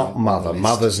It's Mother. not on Mother. the list.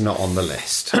 Mother's not on the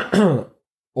list.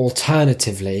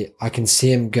 Alternatively, I can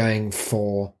see him going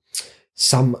for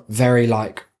some very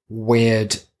like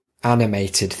weird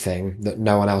animated thing that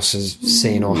no one else has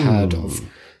seen or heard of,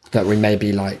 that we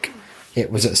maybe like, it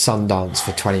was at Sundance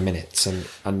for 20 minutes and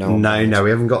no one bothered. No, we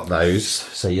haven't got those.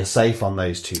 So you're safe on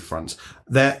those 2 fronts.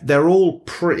 They're all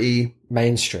pretty.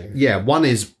 Mainstream. Yeah, one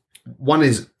is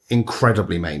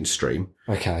incredibly mainstream.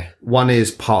 Okay. One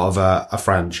is part of a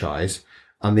franchise,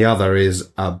 and the other is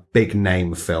a big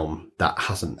name film that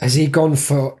hasn't. Has he gone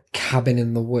for Cabin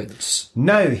in the Woods?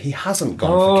 No, he hasn't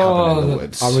gone for Cabin in the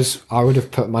Woods. I would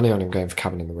have put money on him going for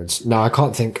Cabin in the Woods. No, I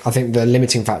can't think. I think the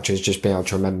limiting factor is just being able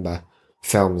to remember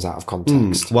films out of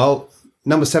context. Well,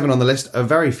 number 7 on the list, a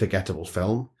very forgettable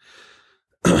film,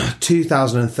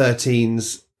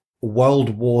 2013's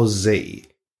World War Z.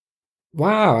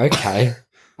 Wow. Okay.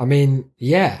 I mean,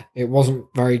 yeah, it wasn't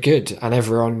very good, and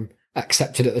everyone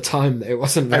accepted at the time that it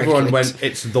wasn't very Everyone good. went,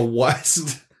 it's the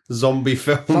worst zombie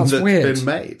film That's that's weird. been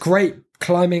made. Great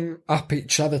climbing up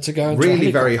each other to go into a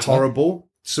Really very helicopter. horrible.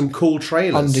 Some cool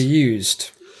trailers.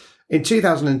 Underused. In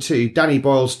 2002, Danny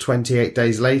Boyle's 28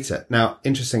 Days Later. Now,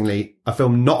 interestingly, a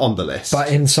film not on the list. But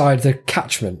inside the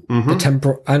catchment, Mm-hmm. the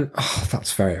temporal, and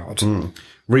that's very odd.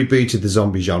 rebooted the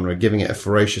zombie genre, giving it a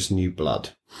ferocious new blood.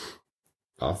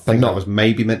 I think that was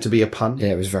maybe meant to be a pun. Yeah,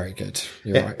 it was very good.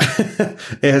 You're right.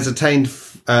 It has attained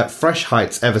fresh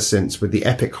heights ever since, with the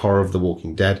epic horror of The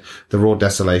Walking Dead, the raw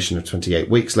desolation of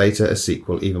 28 Weeks Later, a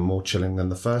sequel even more chilling than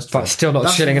the first But one. still not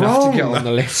That's chilling enough to get wrong. on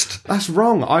the list. That's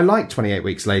wrong. I like 28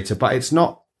 Weeks Later, but it's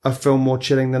not a film more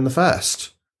chilling than the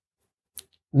first.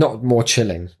 Not more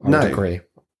chilling, I No. would agree.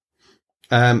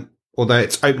 Although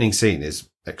its opening scene is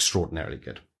extraordinarily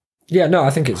good. Yeah, no, I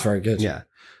think it's very good. Yeah.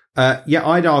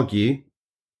 I'd argue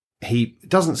he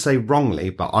doesn't say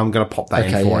wrongly, but I'm going to pop that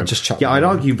in for him. just chuck Yeah, I'd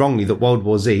that in. argue wrongly that World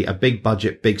War Z, a big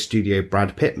budget, big studio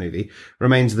Brad Pitt movie,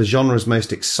 remains the genre's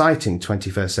most exciting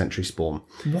 21st century spawn.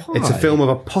 Why? It's a film of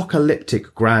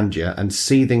apocalyptic grandeur and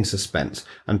seething suspense,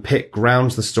 and Pitt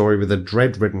grounds the story with a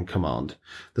dread-ridden command.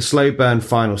 The slow burn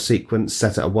final sequence,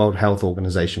 set at a World Health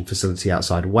Organization facility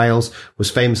outside Wales, was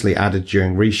famously added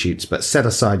during reshoots, but set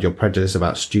aside your prejudice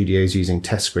about studios using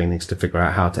test screenings to figure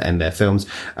out how to end their films,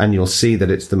 and you'll see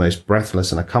that it's the most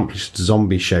breathless and accomplished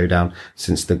zombie showdown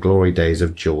since the glory days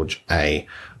of George A.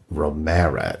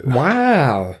 Romero.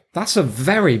 Wow, that's a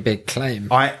very big claim.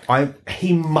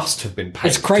 He must have been paid.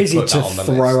 It's crazy put to that on the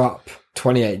throw list. up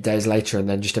 28 days later and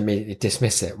then just immediately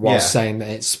dismiss it while Yeah. saying that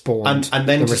it spawned And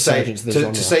then the to say resurgence of the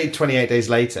genre. to say 28 days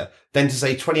later, then to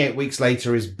say 28 weeks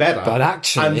later is better. But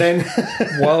actually, and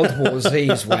then World War Z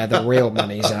is where the real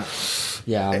money's at.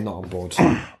 Yeah, I'm not on board.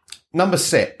 number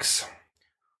 6,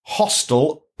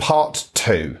 Hostel Part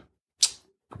 2.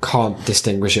 Can't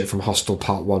distinguish it from Hostel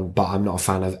Part 1, but I'm not a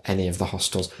fan of any of the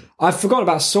Hostels. I've forgotten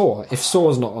about Saw. If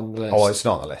Saw's not on the list, Oh, it's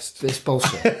not on the list. it's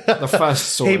bullshit. The first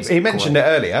Saw is He mentioned great. it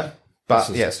earlier, but This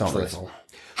is yeah, it's not on the list.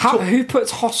 dreadful. Who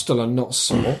puts Hostel and not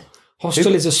Saw?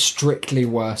 Hostel is a strictly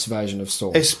worse version of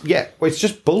Saw. It's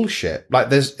just bullshit.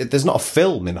 Like there's not a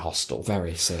film in Hostel.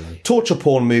 Very silly. Torture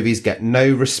porn movies get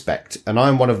no respect, and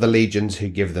I'm one of the legions who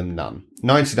give them none.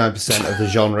 99% of the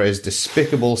genre is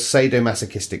despicable,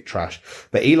 sadomasochistic trash,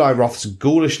 but Eli Roth's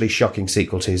ghoulishly shocking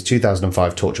sequel to his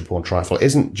 2005 torture porn trifle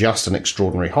isn't just an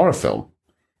extraordinary horror film.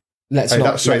 Let's Oh,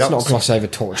 not that was- gloss over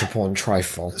torture porn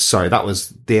trifle. Sorry, that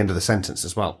was the end of the sentence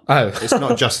as well. Oh. It's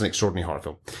not just an extraordinary horror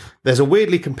film. There's a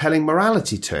weirdly compelling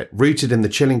morality to it, rooted in the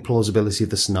chilling plausibility of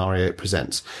the scenario it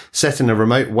presents. Set in a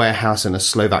remote warehouse in a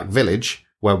Slovak village,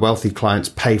 where wealthy clients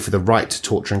pay for the right to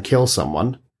torture and kill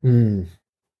someone.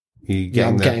 Yeah,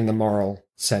 I'm getting the moral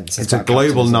sense. It's a about global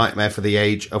capitalism. nightmare for the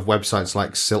age of websites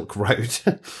like Silk Road.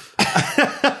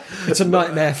 It's a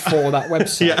nightmare for that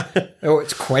website. Yeah. Oh,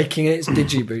 it's quaking in its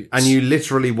digiboots. And you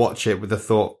literally watch it with the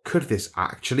thought, could this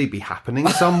actually be happening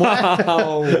somewhere?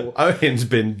 Oh, Owen's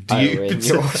been Owen, duped.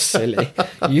 you're silly.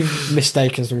 You've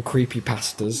mistaken some creepy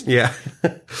pastas. Yeah.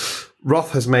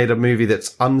 Roth has made a movie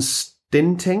that's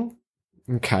unstinting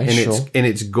Okay, in sure.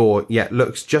 its gore, yet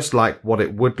looks just like what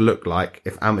it would look like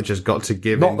if amateurs got to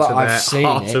give Not into that I've their seen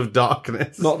heart it. of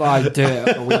darkness. Not that I do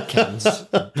it on the weekends,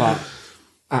 but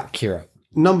accurate.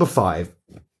 Number 5.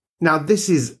 Now this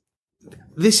is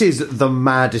the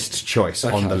maddest choice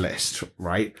on the list,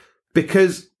 right?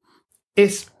 Because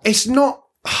it's not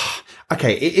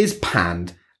okay, it is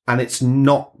panned and it's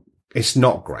not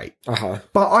great. Uh-huh.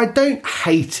 But I don't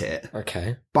hate it.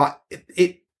 Okay. But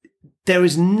there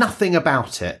is nothing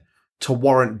about it to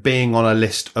warrant being on a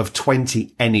list of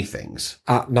 20 anythings.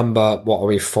 At number, what are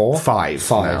we, 4? 5.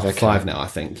 Five, now. okay. 5 now, I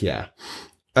think, yeah.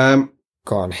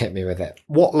 Go on, hit me with it.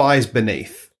 What Lies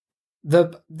Beneath?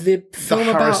 The The film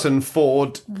Harrison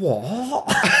Ford. What?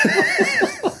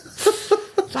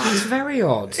 That's very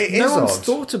odd. It no is one's odd.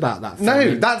 thought about that film No,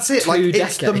 in that's it. 2 Like, decades.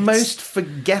 it's the most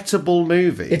forgettable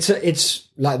movie. It's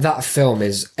like that film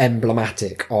is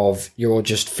emblematic of you're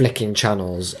just flicking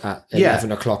channels at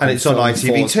 11 o'clock. and it's on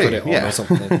Film ITV2, 4's put it on yeah. or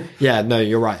something. Yeah, no,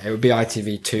 you're right. It would be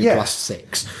ITV2 Yeah. plus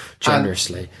 6,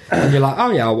 generously. And you're like,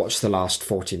 oh yeah, I'll watch the last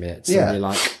 40 minutes. Yeah. And you're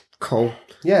like, cool.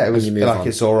 Yeah, it was you move like, on.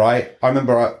 it's all right. I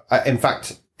remember, in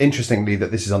fact, interestingly,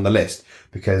 that this is on the list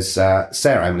because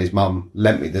Sarah, Emily's mum,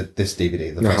 lent me this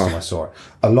DVD the first time I saw it,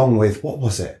 along with, what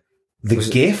was it? The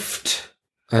Gift?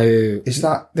 Oh, Is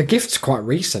that? The Gift's quite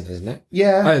recent, isn't it?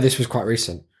 Yeah. Oh, this was quite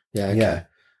recent. Yeah. Okay. Yeah.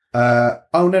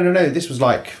 Oh, no. This was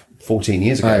like 14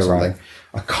 years ago or something. right.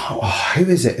 I can't,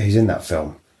 who is it who's in that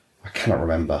film? I cannot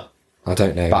remember. I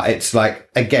don't know. But it's like,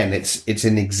 again, it's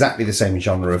in exactly the same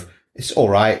genre of, it's all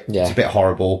right. Yeah. It's a bit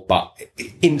horrible, but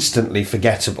instantly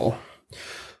forgettable.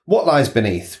 What Lies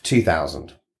Beneath?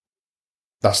 2000.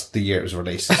 That's the year it was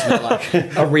released. It's not like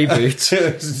a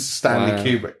reboot. Stanley Wow.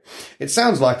 Kubrick. It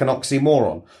sounds like an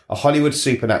oxymoron. A Hollywood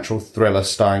supernatural thriller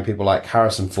starring people like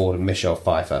Harrison Ford and Michelle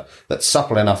Pfeiffer that's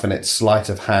supple enough in its sleight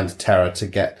of hand terror to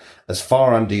get as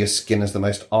far under your skin as the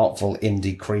most artful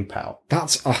indie creep out.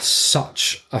 That's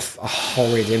such a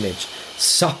horrid image.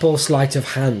 Supple sleight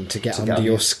of hand to get under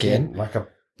your skin.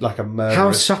 Like a murderous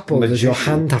How supple does your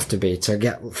magician. hand have to be to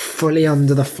get fully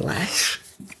under the flesh?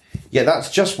 Yeah, that's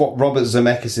just what Robert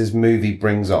Zemeckis' movie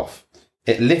brings off.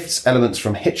 It lifts elements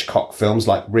from Hitchcock films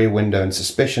like Rear Window and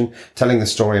Suspicion, telling the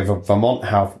story of a Vermont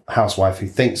housewife who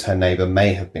thinks her neighbour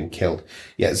may have been killed.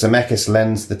 Yet Zemeckis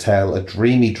lends the tale a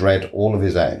dreamy dread all of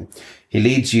his own. He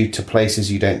leads you to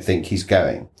places you don't think he's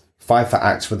going. Pfeiffer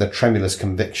acts with a tremulous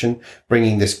conviction,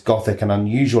 bringing this gothic and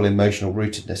unusual emotional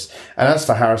rootedness. And as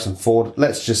for Harrison Ford,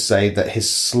 let's just say that his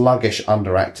sluggish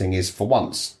underacting is, for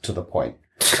once, to the point.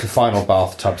 The final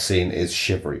bathtub scene is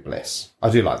shivery bliss. I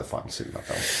do like the final scene of that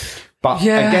film. But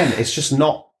Yeah. again, it's just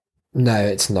not, No,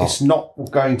 it's not. it's not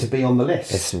going to be on the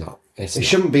list. It's not. It's It not.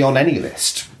 shouldn't be on any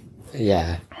list.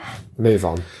 Yeah. Move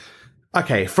on.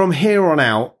 Okay, from here on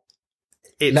out,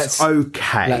 it's Let's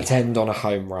okay. end on a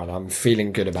home run. I'm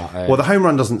feeling good about it. Well, the home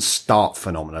run doesn't start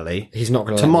phenomenally, He's not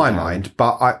going to my mind,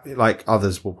 but like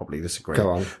others will probably disagree. Go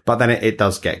on. But then it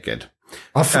does get good.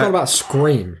 I forgot about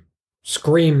Scream.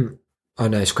 Scream. Oh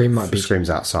no, Scream might be. Scream's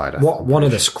outside. What? One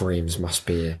of the Screams must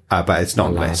be. But it's not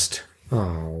on the allowed. list.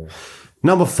 Oh.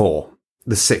 Number 4,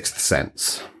 The Sixth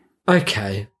Sense.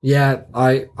 Okay. Yeah,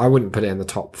 I wouldn't put it in the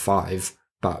top 5,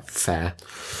 but fair.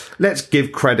 Let's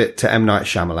give credit to M. Night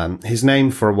Shyamalan. His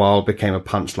name for a while became a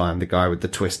punchline, the guy with the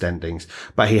twist endings.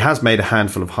 But he has made a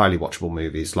handful of highly watchable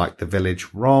movies like The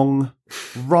Village. Wrong.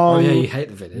 Oh yeah, you hate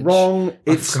The Village. Wrong.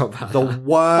 It's forgot about the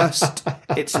worst.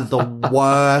 It's the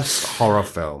worst horror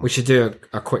film. We should do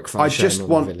a quick fire shame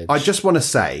on The Village. I just want to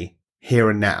say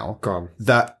here and now Go on.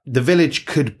 that The Village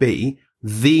could be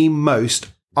the most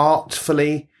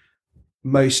artfully,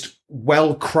 most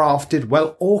well-crafted,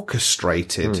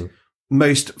 well-orchestrated,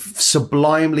 most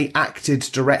sublimely acted,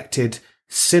 directed,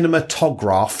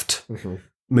 cinematographed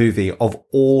movie of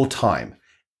all time.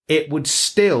 It would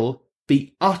still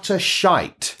be utter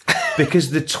shite because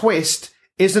the twist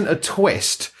isn't a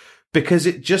twist, because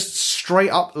it just straight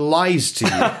up lies to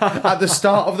you. At the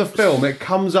start of the film, it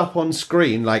comes up on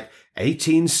screen like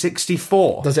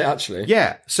 1864. Does it actually?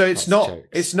 Yeah, so it's not. jokes.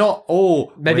 It's not.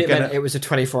 Oh, Maybe we're it meant it was a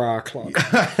 24-hour clock.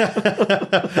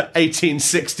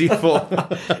 1864.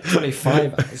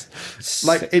 25 hours.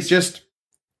 Like it just.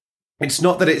 It's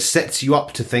not that it sets you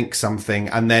up to think something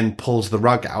and then pulls the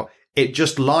rug out. It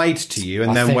just lied to you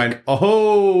and I then think went,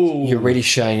 oh. You're really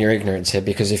showing your ignorance here,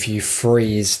 because if you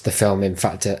freeze the film, in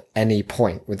fact, at any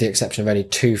point, with the exception of only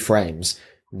 2 frames,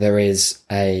 there is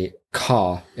a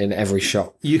car in every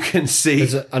shot. You can see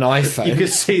There's an iPhone. You can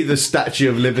see the Statue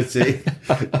of Liberty.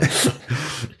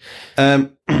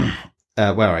 Where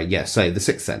are you? Yeah, so The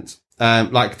Sixth Sense.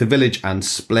 Like The Village and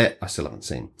Split, I still haven't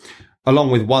seen.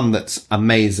 Along with one that's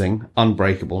amazing,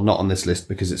 Unbreakable, not on this list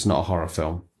because it's not a horror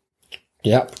film.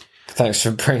 Yep. Thanks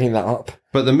for bringing that up.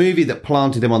 But the movie that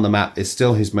planted him on the map is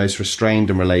still his most restrained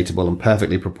and relatable and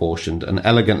perfectly proportioned and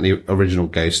elegantly original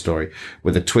ghost story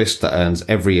with a twist that earns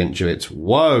every inch of its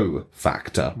whoa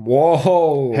factor.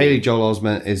 Whoa. Haley Joel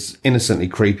Osment is innocently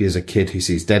creepy as a kid who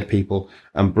sees dead people,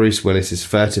 and Bruce Willis is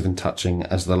furtive and touching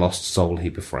as the lost soul he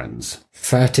befriends.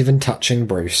 Furtive and touching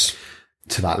Bruce.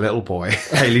 To that little boy,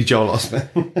 Haley Joel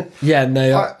Osment. Yeah,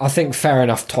 no, I think fair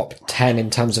enough. Top 10 in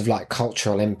terms of like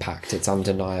cultural impact. It's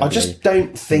undeniably. I just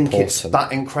don't think it's important.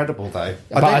 that incredible, though.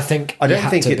 I think I don't you had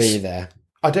think to it's be there.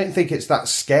 I don't think it's that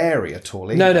scary at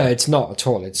all. Either. No, it's not at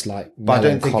all. It's like, but I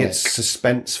don't think melancholic. it's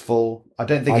suspenseful. I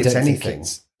don't think it's don't think anything.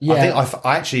 yeah.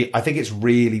 I think it's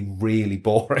really, really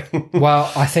boring. Well,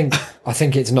 I think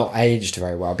it's not aged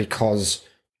very well because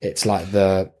it's like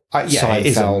the it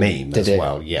is a Seinfeld meme did as it.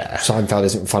 well. Yeah, Seinfeld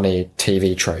isn't funny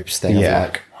TV tropes. They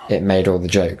have like it made all the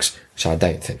jokes, which I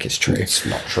don't think is true. it's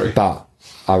not true. But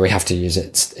we have to use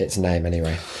its name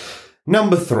anyway.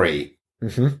 Number 3.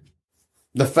 Mm-hmm.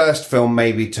 The first film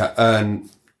maybe to earn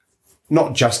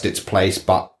not just its place,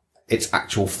 but its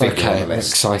actual figure on Okay, the I'm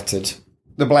list. excited.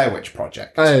 The Blair Witch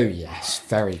Project. Oh yes,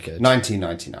 very good.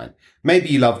 1999. Maybe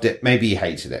you loved it, maybe you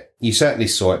hated it. You certainly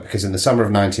saw it because in the summer of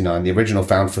 99, the original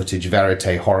found footage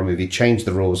verite horror movie changed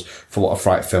the rules for what a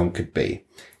fright film could be.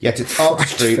 Yet its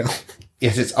artistry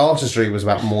was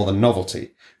about more than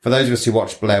novelty. For those of us who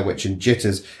watched Blair Witch and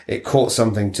Jitters, it caught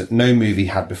something no movie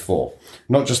had before.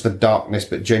 Not just the darkness,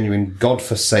 but genuine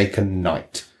godforsaken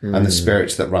night and the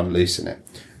spirits that run loose in it.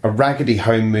 A raggedy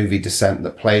home movie descent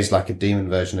that plays like a demon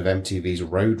version of MTV's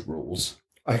Road Rules.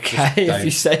 Okay, if you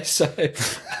say so.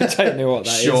 I don't know what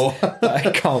that is. Sure.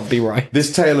 That can't be right.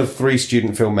 This tale of 3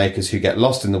 student filmmakers who get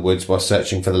lost in the woods while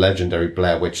searching for the legendary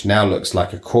Blair Witch now looks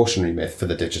like a cautionary myth for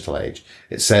the digital age.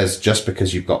 It says just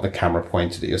because you've got the camera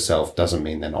pointed at yourself doesn't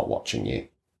mean they're not watching you.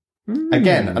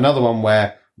 Again, another one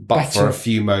where, for a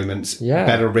few moments,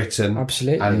 better written.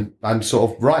 Absolutely. And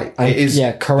sort of right. And, it is,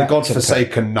 correct. The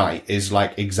godforsaken night is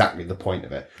like exactly the point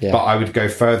of it. Yeah. But I would go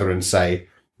further and say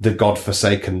the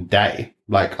godforsaken day.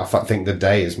 Like, I think the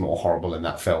day is more horrible in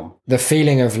that film. The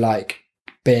feeling of like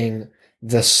being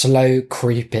the slow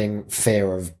creeping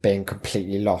fear of being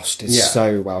completely lost is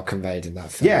so well conveyed in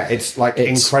that film. Yeah, it's like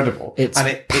incredible. It's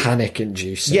panic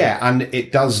inducing. Yeah, and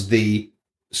it does the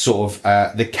sort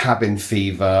of the cabin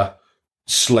fever,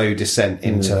 slow descent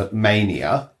into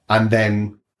mania, and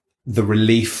then the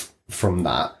relief from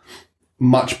that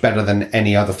much better than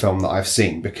any other film that I've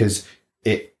seen because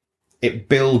it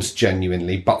builds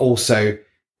genuinely, but also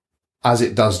as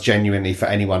it does genuinely for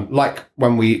anyone, like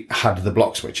when we had the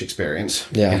Block Switch experience.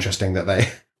 Yeah. Interesting that they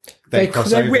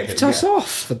ripped us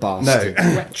off, the bastards.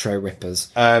 No. Retro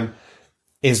rippers.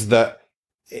 Is that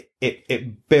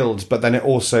it builds, but then it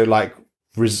also like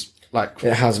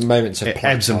it has moments of it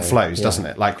ebbs and flows, doesn't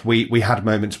it? Like we had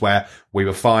moments where we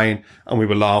were fine and we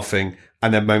were laughing,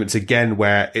 and then moments again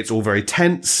where it's all very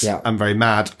tense and very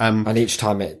mad. And each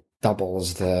time it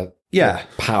doubles the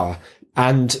power.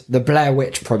 And the Blair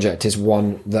Witch Project is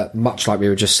one that, much like we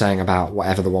were just saying about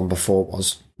whatever the one before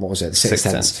was, what was it? The Sixth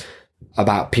Sense.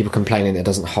 About people complaining that it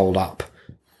doesn't hold up.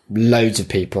 Loads of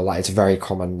people, like, it's very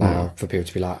common now for people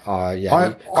to be like, oh yeah,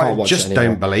 you can't watch just it anymore.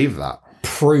 Don't believe that.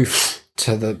 Proof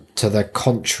to the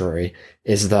contrary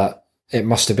is that it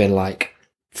must have been like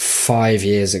 5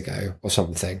 years ago or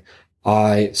something.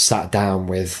 I sat down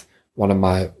with one of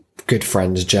my good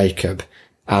friends, Jacob,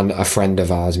 and a friend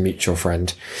of ours, mutual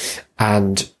friend,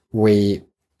 and we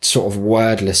sort of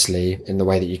wordlessly, in the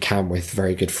way that you can with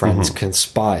very good friends,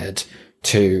 conspired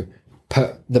to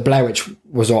put the Blair Witch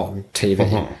was on TV,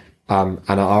 and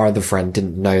our other friend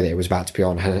didn't know that it was about to be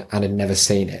on and had never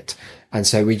seen it. And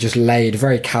so we just laid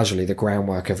very casually the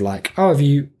groundwork of like, oh, have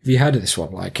you heard of this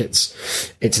one? Like it's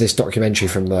this documentary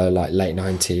from the like late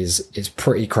 90s. It's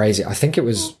pretty crazy. I think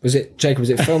was it Jacob? Was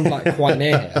it filmed like quite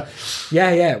near here?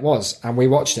 Yeah, it was. And we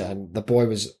watched it and the boy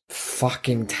was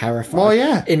fucking terrified. Well,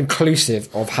 yeah.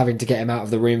 Inclusive of having to get him out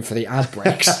of the room for the ad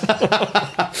breaks.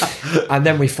 And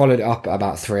then we followed it up at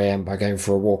about 3 a.m. by going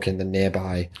for a walk in the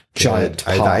nearby giant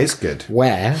park. That is good.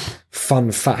 Where,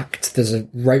 fun fact, there's a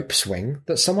rope swing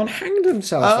that someone hanged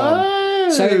himself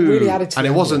on. So it really added to and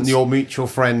it wasn't your mutual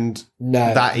friend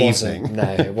that evening. No,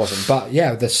 it wasn't. But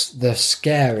yeah, the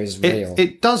scare is real.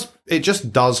 It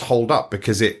just does hold up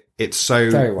because it's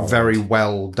so very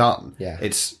well done. Yeah.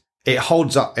 It's it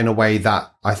holds up in a way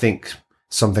that I think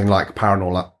something like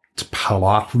Paranormal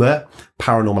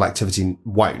Activity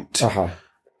won't.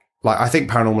 Like, I think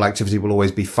Paranormal Activity will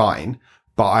always be fine,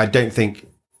 but I don't think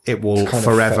it will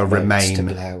forever remain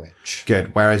Blair Witch.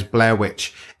 Good. Whereas Blair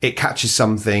Witch, it catches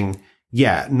something,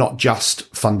 not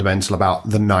just fundamental about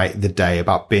the night, the day,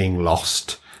 about being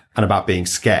lost and about being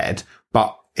scared,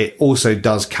 but it also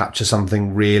does capture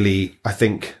something really, I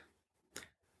think,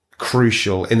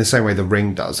 crucial in the same way The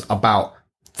Ring does about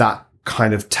that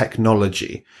kind of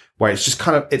technology where it's just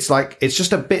it's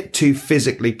just a bit too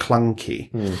physically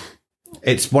clunky.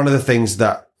 It's one of the things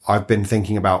that I've been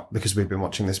thinking about because we've been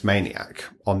watching this Maniac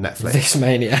on Netflix. This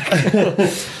Maniac.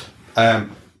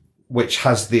 Which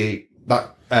has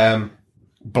that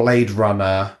Blade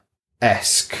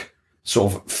Runner-esque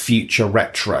sort of future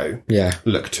retro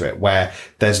look to it, where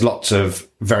there's lots of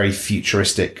very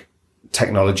futuristic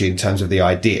technology in terms of the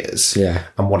ideas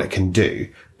and what it can do,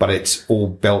 but it's all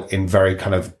built in very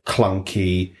kind of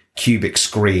clunky cubic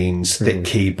screens, thick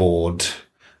keyboard,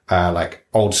 like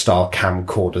old style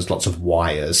camcorders, lots of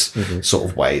wires sort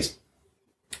of ways,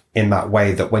 in that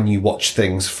way that when you watch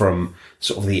things from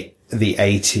sort of the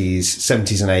 80s,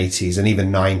 70s and 80s and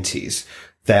even 90s,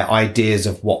 their ideas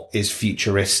of what is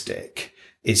futuristic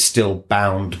is still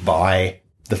bound by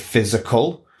the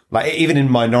physical. Like even in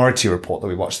Minority Report that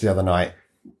we watched the other night,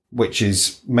 which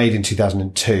is made in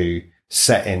 2002,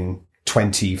 set in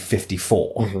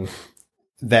 2054,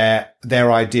 their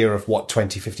idea of what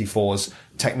 2054's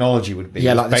technology would be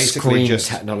like the screen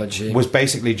technology was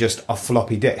basically just a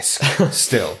floppy disk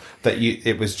still, that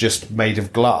it was just made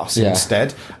of glass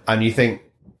instead. And you think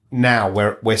now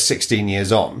we're 16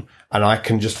 years on and I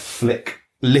can just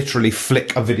literally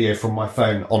flick a video from my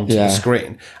phone onto the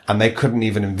screen, and they couldn't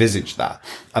even envisage that.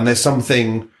 And there's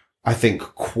something, I think,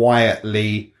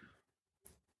 quietly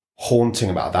haunting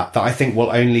about that I think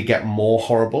will only get more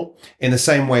horrible, in the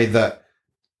same way that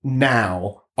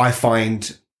now I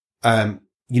find, like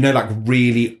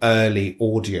really early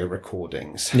audio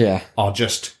recordings are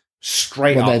just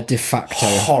straight up they're de facto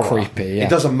horror. Creepy. Yeah. It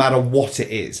doesn't matter what it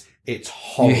is. It's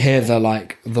horrible. You hear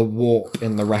the warp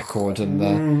in the record and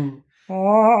the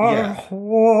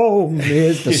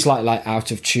the slight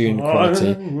out of tune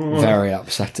quality. Very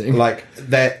upsetting. Like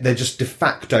they're just de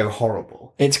facto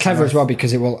horrible. It's clever as well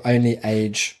because it will only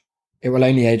age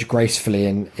gracefully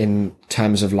in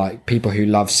terms of like people who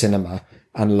love cinema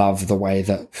and love the way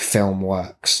that film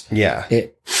works. Yeah.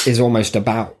 It is almost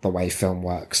about the way film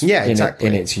works. Yeah, exactly.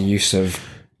 In its use of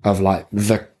like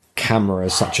the camera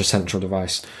as such a central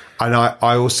device. And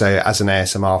I also, as an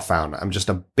ASMR fan, I'm just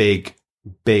a big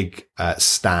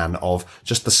stan of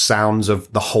just the sounds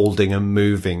of the holding and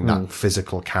moving that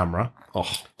physical camera. Oh,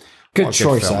 good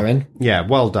choice, Owen. Yeah,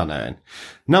 well done, Owen.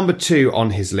 Number 2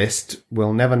 on his list,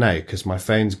 we'll never know because my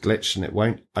phone's glitched and it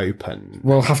won't open.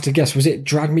 We'll have to guess. Was it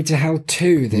Drag Me to Hell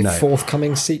 2, the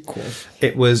forthcoming sequel?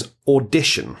 It was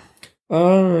Audition.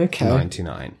 Oh, okay.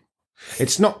 99.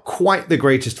 It's not quite the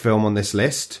greatest film on this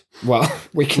list. Well,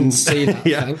 we can see that,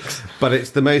 thanks. But it's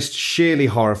the most sheerly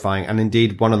horrifying and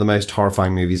indeed one of the most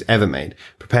horrifying movies ever made.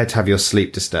 Prepare to have your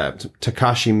sleep disturbed.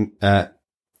 Takashi,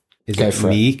 is it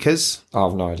Miike's? I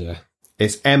have no idea.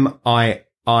 It's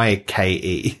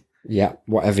Miike. Yeah,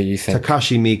 whatever you think.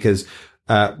 Takashi Miike's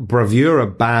Bravura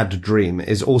Bad Dream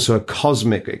is also a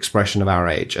cosmic expression of our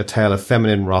age, a tale of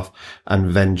feminine wrath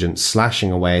and vengeance,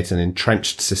 slashing away at an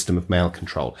entrenched system of male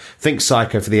control. Think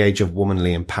Psycho for the age of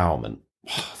womanly empowerment.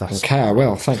 Okay, I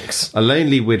will, thanks. A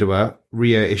lonely widower,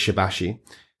 Ryo Ishibashi,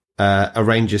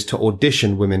 arranges to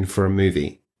audition women for a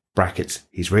movie. Brackets,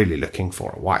 he's really looking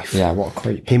for a wife. Yeah, what a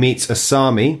creep. He meets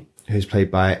Asami, who's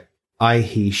played by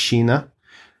Aihi Shina,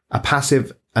 a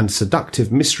passive and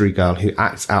seductive mystery girl who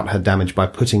acts out her damage by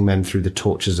putting men through the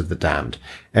tortures of the damned.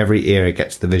 Every era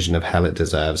gets the vision of hell it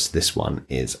deserves. This one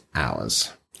is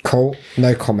ours. Cool.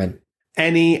 No comment.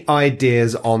 Any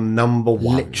ideas on number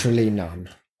 1? Literally none.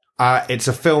 It's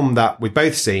a film that we've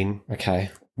both seen. Okay.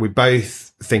 We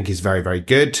both think is very, very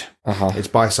good. It's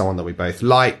by someone that we both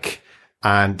like.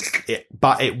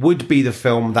 But it would be the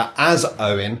film that, as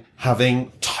Owen,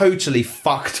 having totally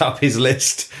fucked up his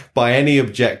list by any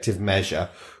objective measure,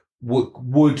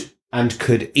 would and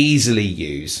could easily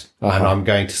use, and I'm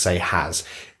going to say has,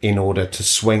 in order to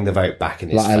swing the vote back in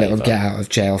his favour. Like a little get out of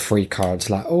jail free cards,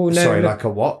 like, oh no. Sorry, like a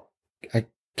what? A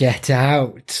get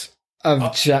out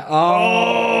of jail.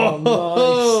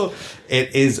 Oh, nice.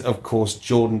 It is, of course,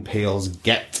 Jordan Peele's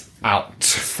Get Out.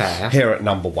 Fair. Here at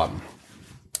number 1.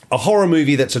 A horror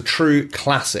movie that's a true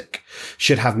classic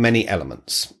should have many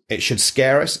elements. It should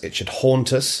scare us. It should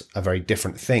haunt us. A very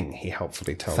different thing, he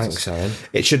helpfully tells us. Thanks, Owen.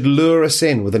 It should lure us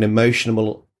in with an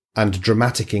emotional and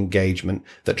dramatic engagement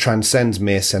that transcends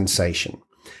mere sensation.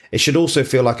 It should also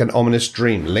feel like an ominous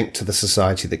dream linked to the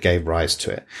society that gave rise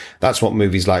to it. That's what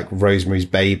movies like Rosemary's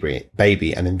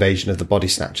Baby and Invasion of the Body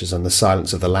Snatchers and The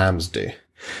Silence of the Lambs do.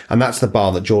 And that's the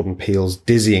bar that Jordan Peele's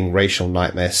dizzying racial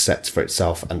nightmare sets for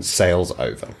itself and sails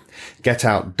over. Get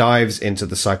Out dives into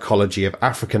the psychology of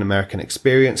African-American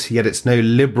experience, yet it's no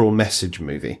liberal message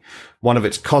movie. One of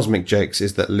its cosmic jokes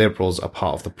is that liberals are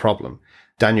part of the problem.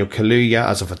 Daniel Kaluuya,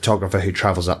 as a photographer who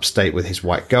travels upstate with his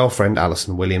white girlfriend,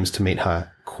 Alison Williams, to meet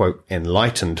her, quote,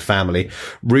 enlightened family,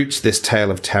 roots this tale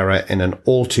of terror in an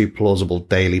all too plausible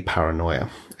daily paranoia.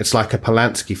 It's like a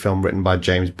Polanski film written by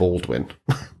James Baldwin.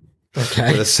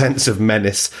 Okay. With a sense of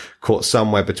menace caught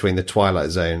somewhere between The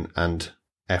Twilight Zone and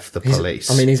F the Police.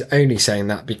 He's only saying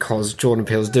that because Jordan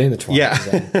Peele's doing The Twilight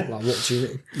Zone. Like, what do you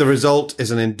mean? The result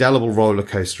is an indelible roller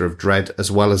coaster of dread,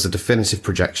 as well as a definitive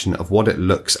projection of what it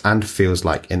looks and feels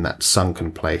like in that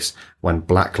sunken place when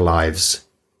black lives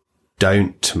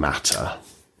don't matter.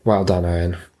 Well done,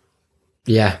 Owen.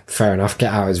 Yeah, fair enough.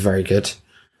 Get Out is very good.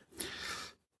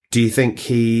 Do you think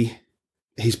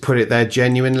he's put it there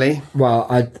genuinely? Well,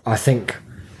 I think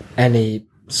any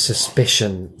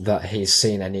suspicion that he's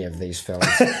seen any of these films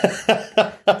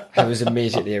was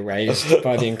immediately erased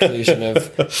by the inclusion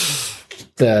of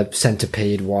the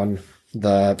Centipede one,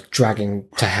 the Dragging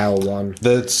to Hell one.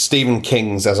 The Stephen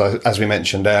King's, as we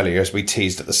mentioned earlier, as we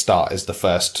teased at the start, is the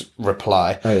first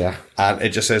reply. Oh, yeah. And it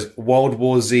just says, World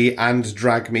War Z and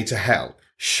Drag Me to Hell.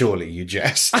 Surely you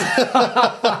jest.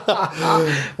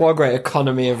 What a great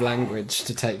economy of language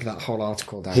to take that whole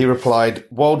article down. He replied,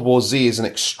 World War Z is an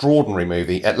extraordinary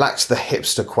movie. It lacks the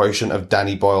hipster quotient of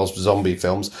Danny Boyle's zombie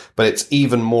films, but it's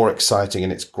even more exciting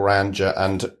in its grandeur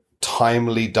and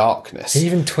timely darkness. He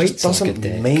even tweets it doesn't like a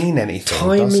dick. mean anything,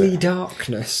 Timely does it?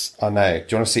 darkness. I know. Do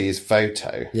you want to see his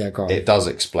photo? Yeah, go on. It does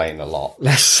explain a lot.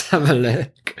 Let's have a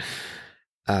look.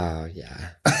 Oh,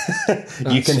 yeah.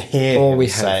 You can hear all him we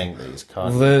have. saying these,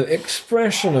 can't you? The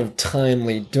expression of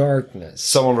timely darkness.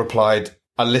 Someone replied,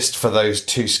 a list for those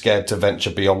too scared to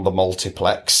venture beyond the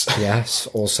multiplex. Yes,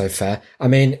 also fair.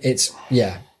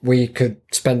 We could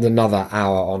spend another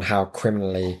hour on how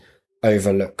criminally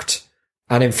overlooked,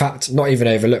 and in fact, not even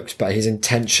overlooked, but he's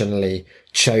intentionally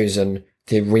chosen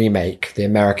the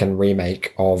American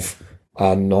remake of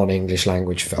a non-English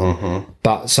language film. Mm-hmm.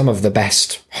 But some of the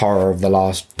best horror of the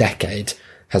last decade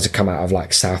has come out of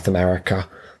like South America.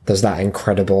 There's that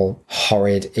incredible,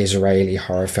 horrid Israeli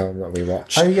horror film that we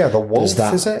watched. Oh yeah, The Wolf,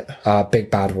 is it?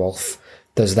 Big Bad Wolf.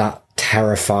 There's that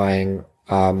terrifying,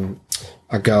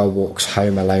 A Girl Walks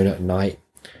Home Alone at Night.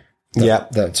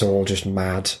 That's all just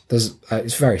mad.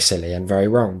 It's very silly and very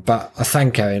wrong. But I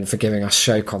thank Owen for giving us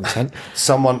show content.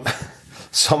 Someone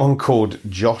called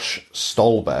Josh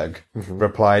Stolberg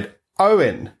replied,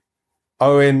 Owen.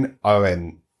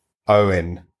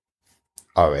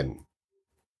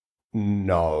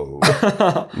 No.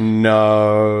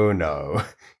 No.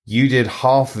 You did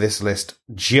half this list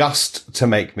just to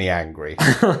make me angry.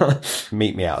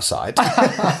 Meet me outside.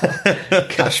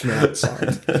 Cash me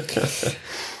outside.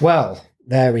 Well,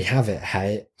 there we have it,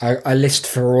 hey. A list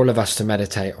for all of us to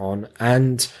meditate on.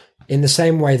 And in the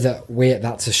same way that we at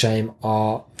That's a Shame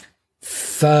are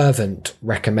fervent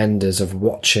recommenders of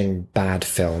watching bad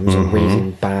films and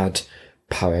reading bad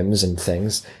poems and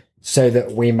things, so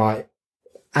that we might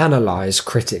analyse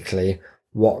critically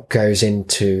what goes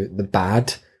into the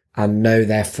bad and know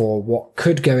therefore what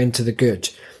could go into the good.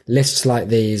 Lists like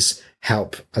these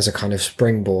help as a kind of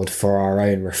springboard for our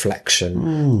own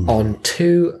reflection on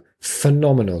two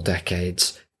phenomenal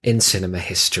decades in cinema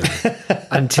history.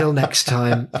 Until next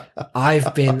time,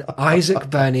 I've been Isaac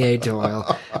Bernier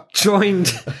Doyle,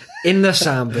 joined in the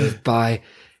sound booth by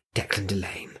Declan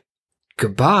Delane.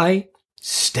 Goodbye.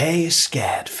 Stay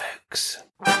scared, folks.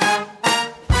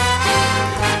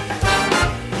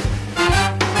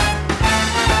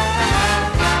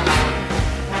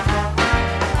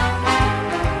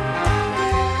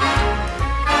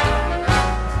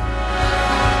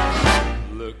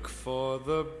 Look for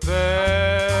the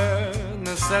bare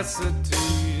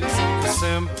necessities, the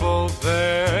simple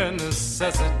bare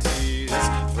necessities.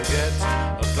 Forget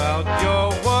about your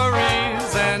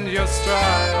worries and your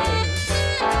strife.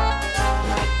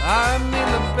 I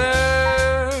mean the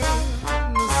bare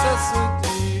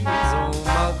necessities, oh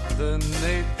Mother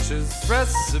Nature's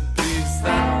recipes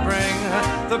that bring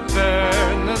the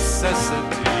bare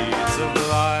necessities of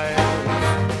life.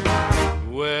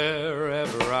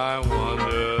 Wherever I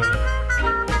wander,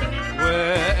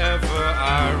 wherever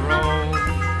I roam,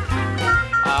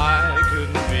 I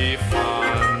couldn't be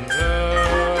fonder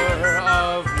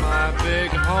of my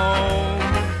big home.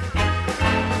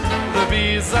 The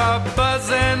bees are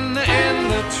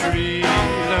tree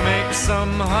to make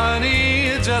some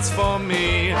honey just for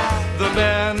me. The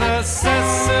bare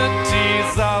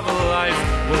necessities of life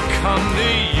will come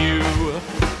to you.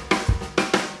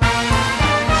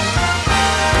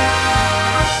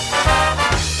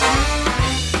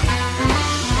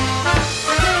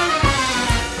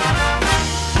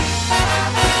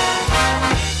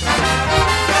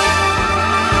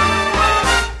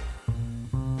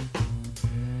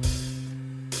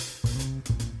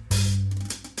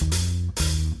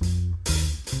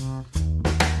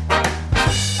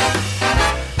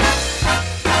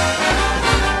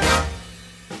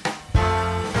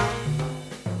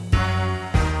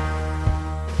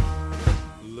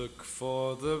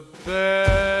 For the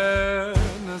bare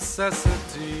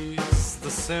necessities,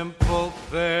 the simple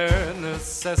bare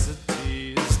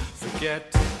necessities.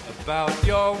 Forget about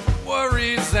your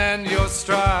worries and your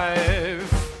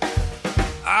strife.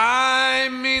 I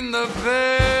mean the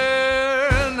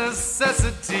bare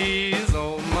necessities,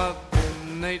 oh Mother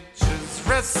Nature's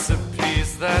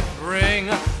recipes that bring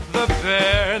the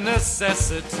bare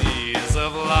necessities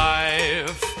of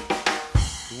life.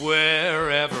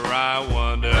 Wherever I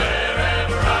wander,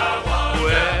 wherever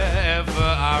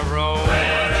I roam,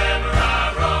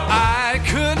 I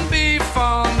couldn't be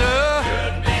fonder,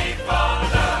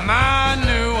 my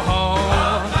new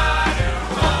home.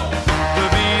 The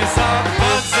bees are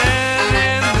buzzing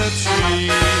in the tree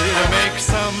to make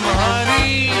some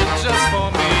honey just for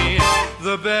me.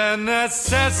 The bare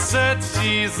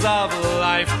necessities of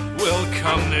life will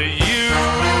come to you.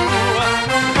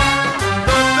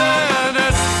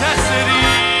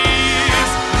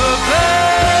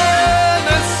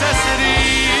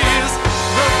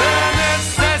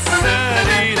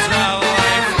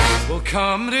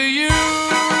 Come to you.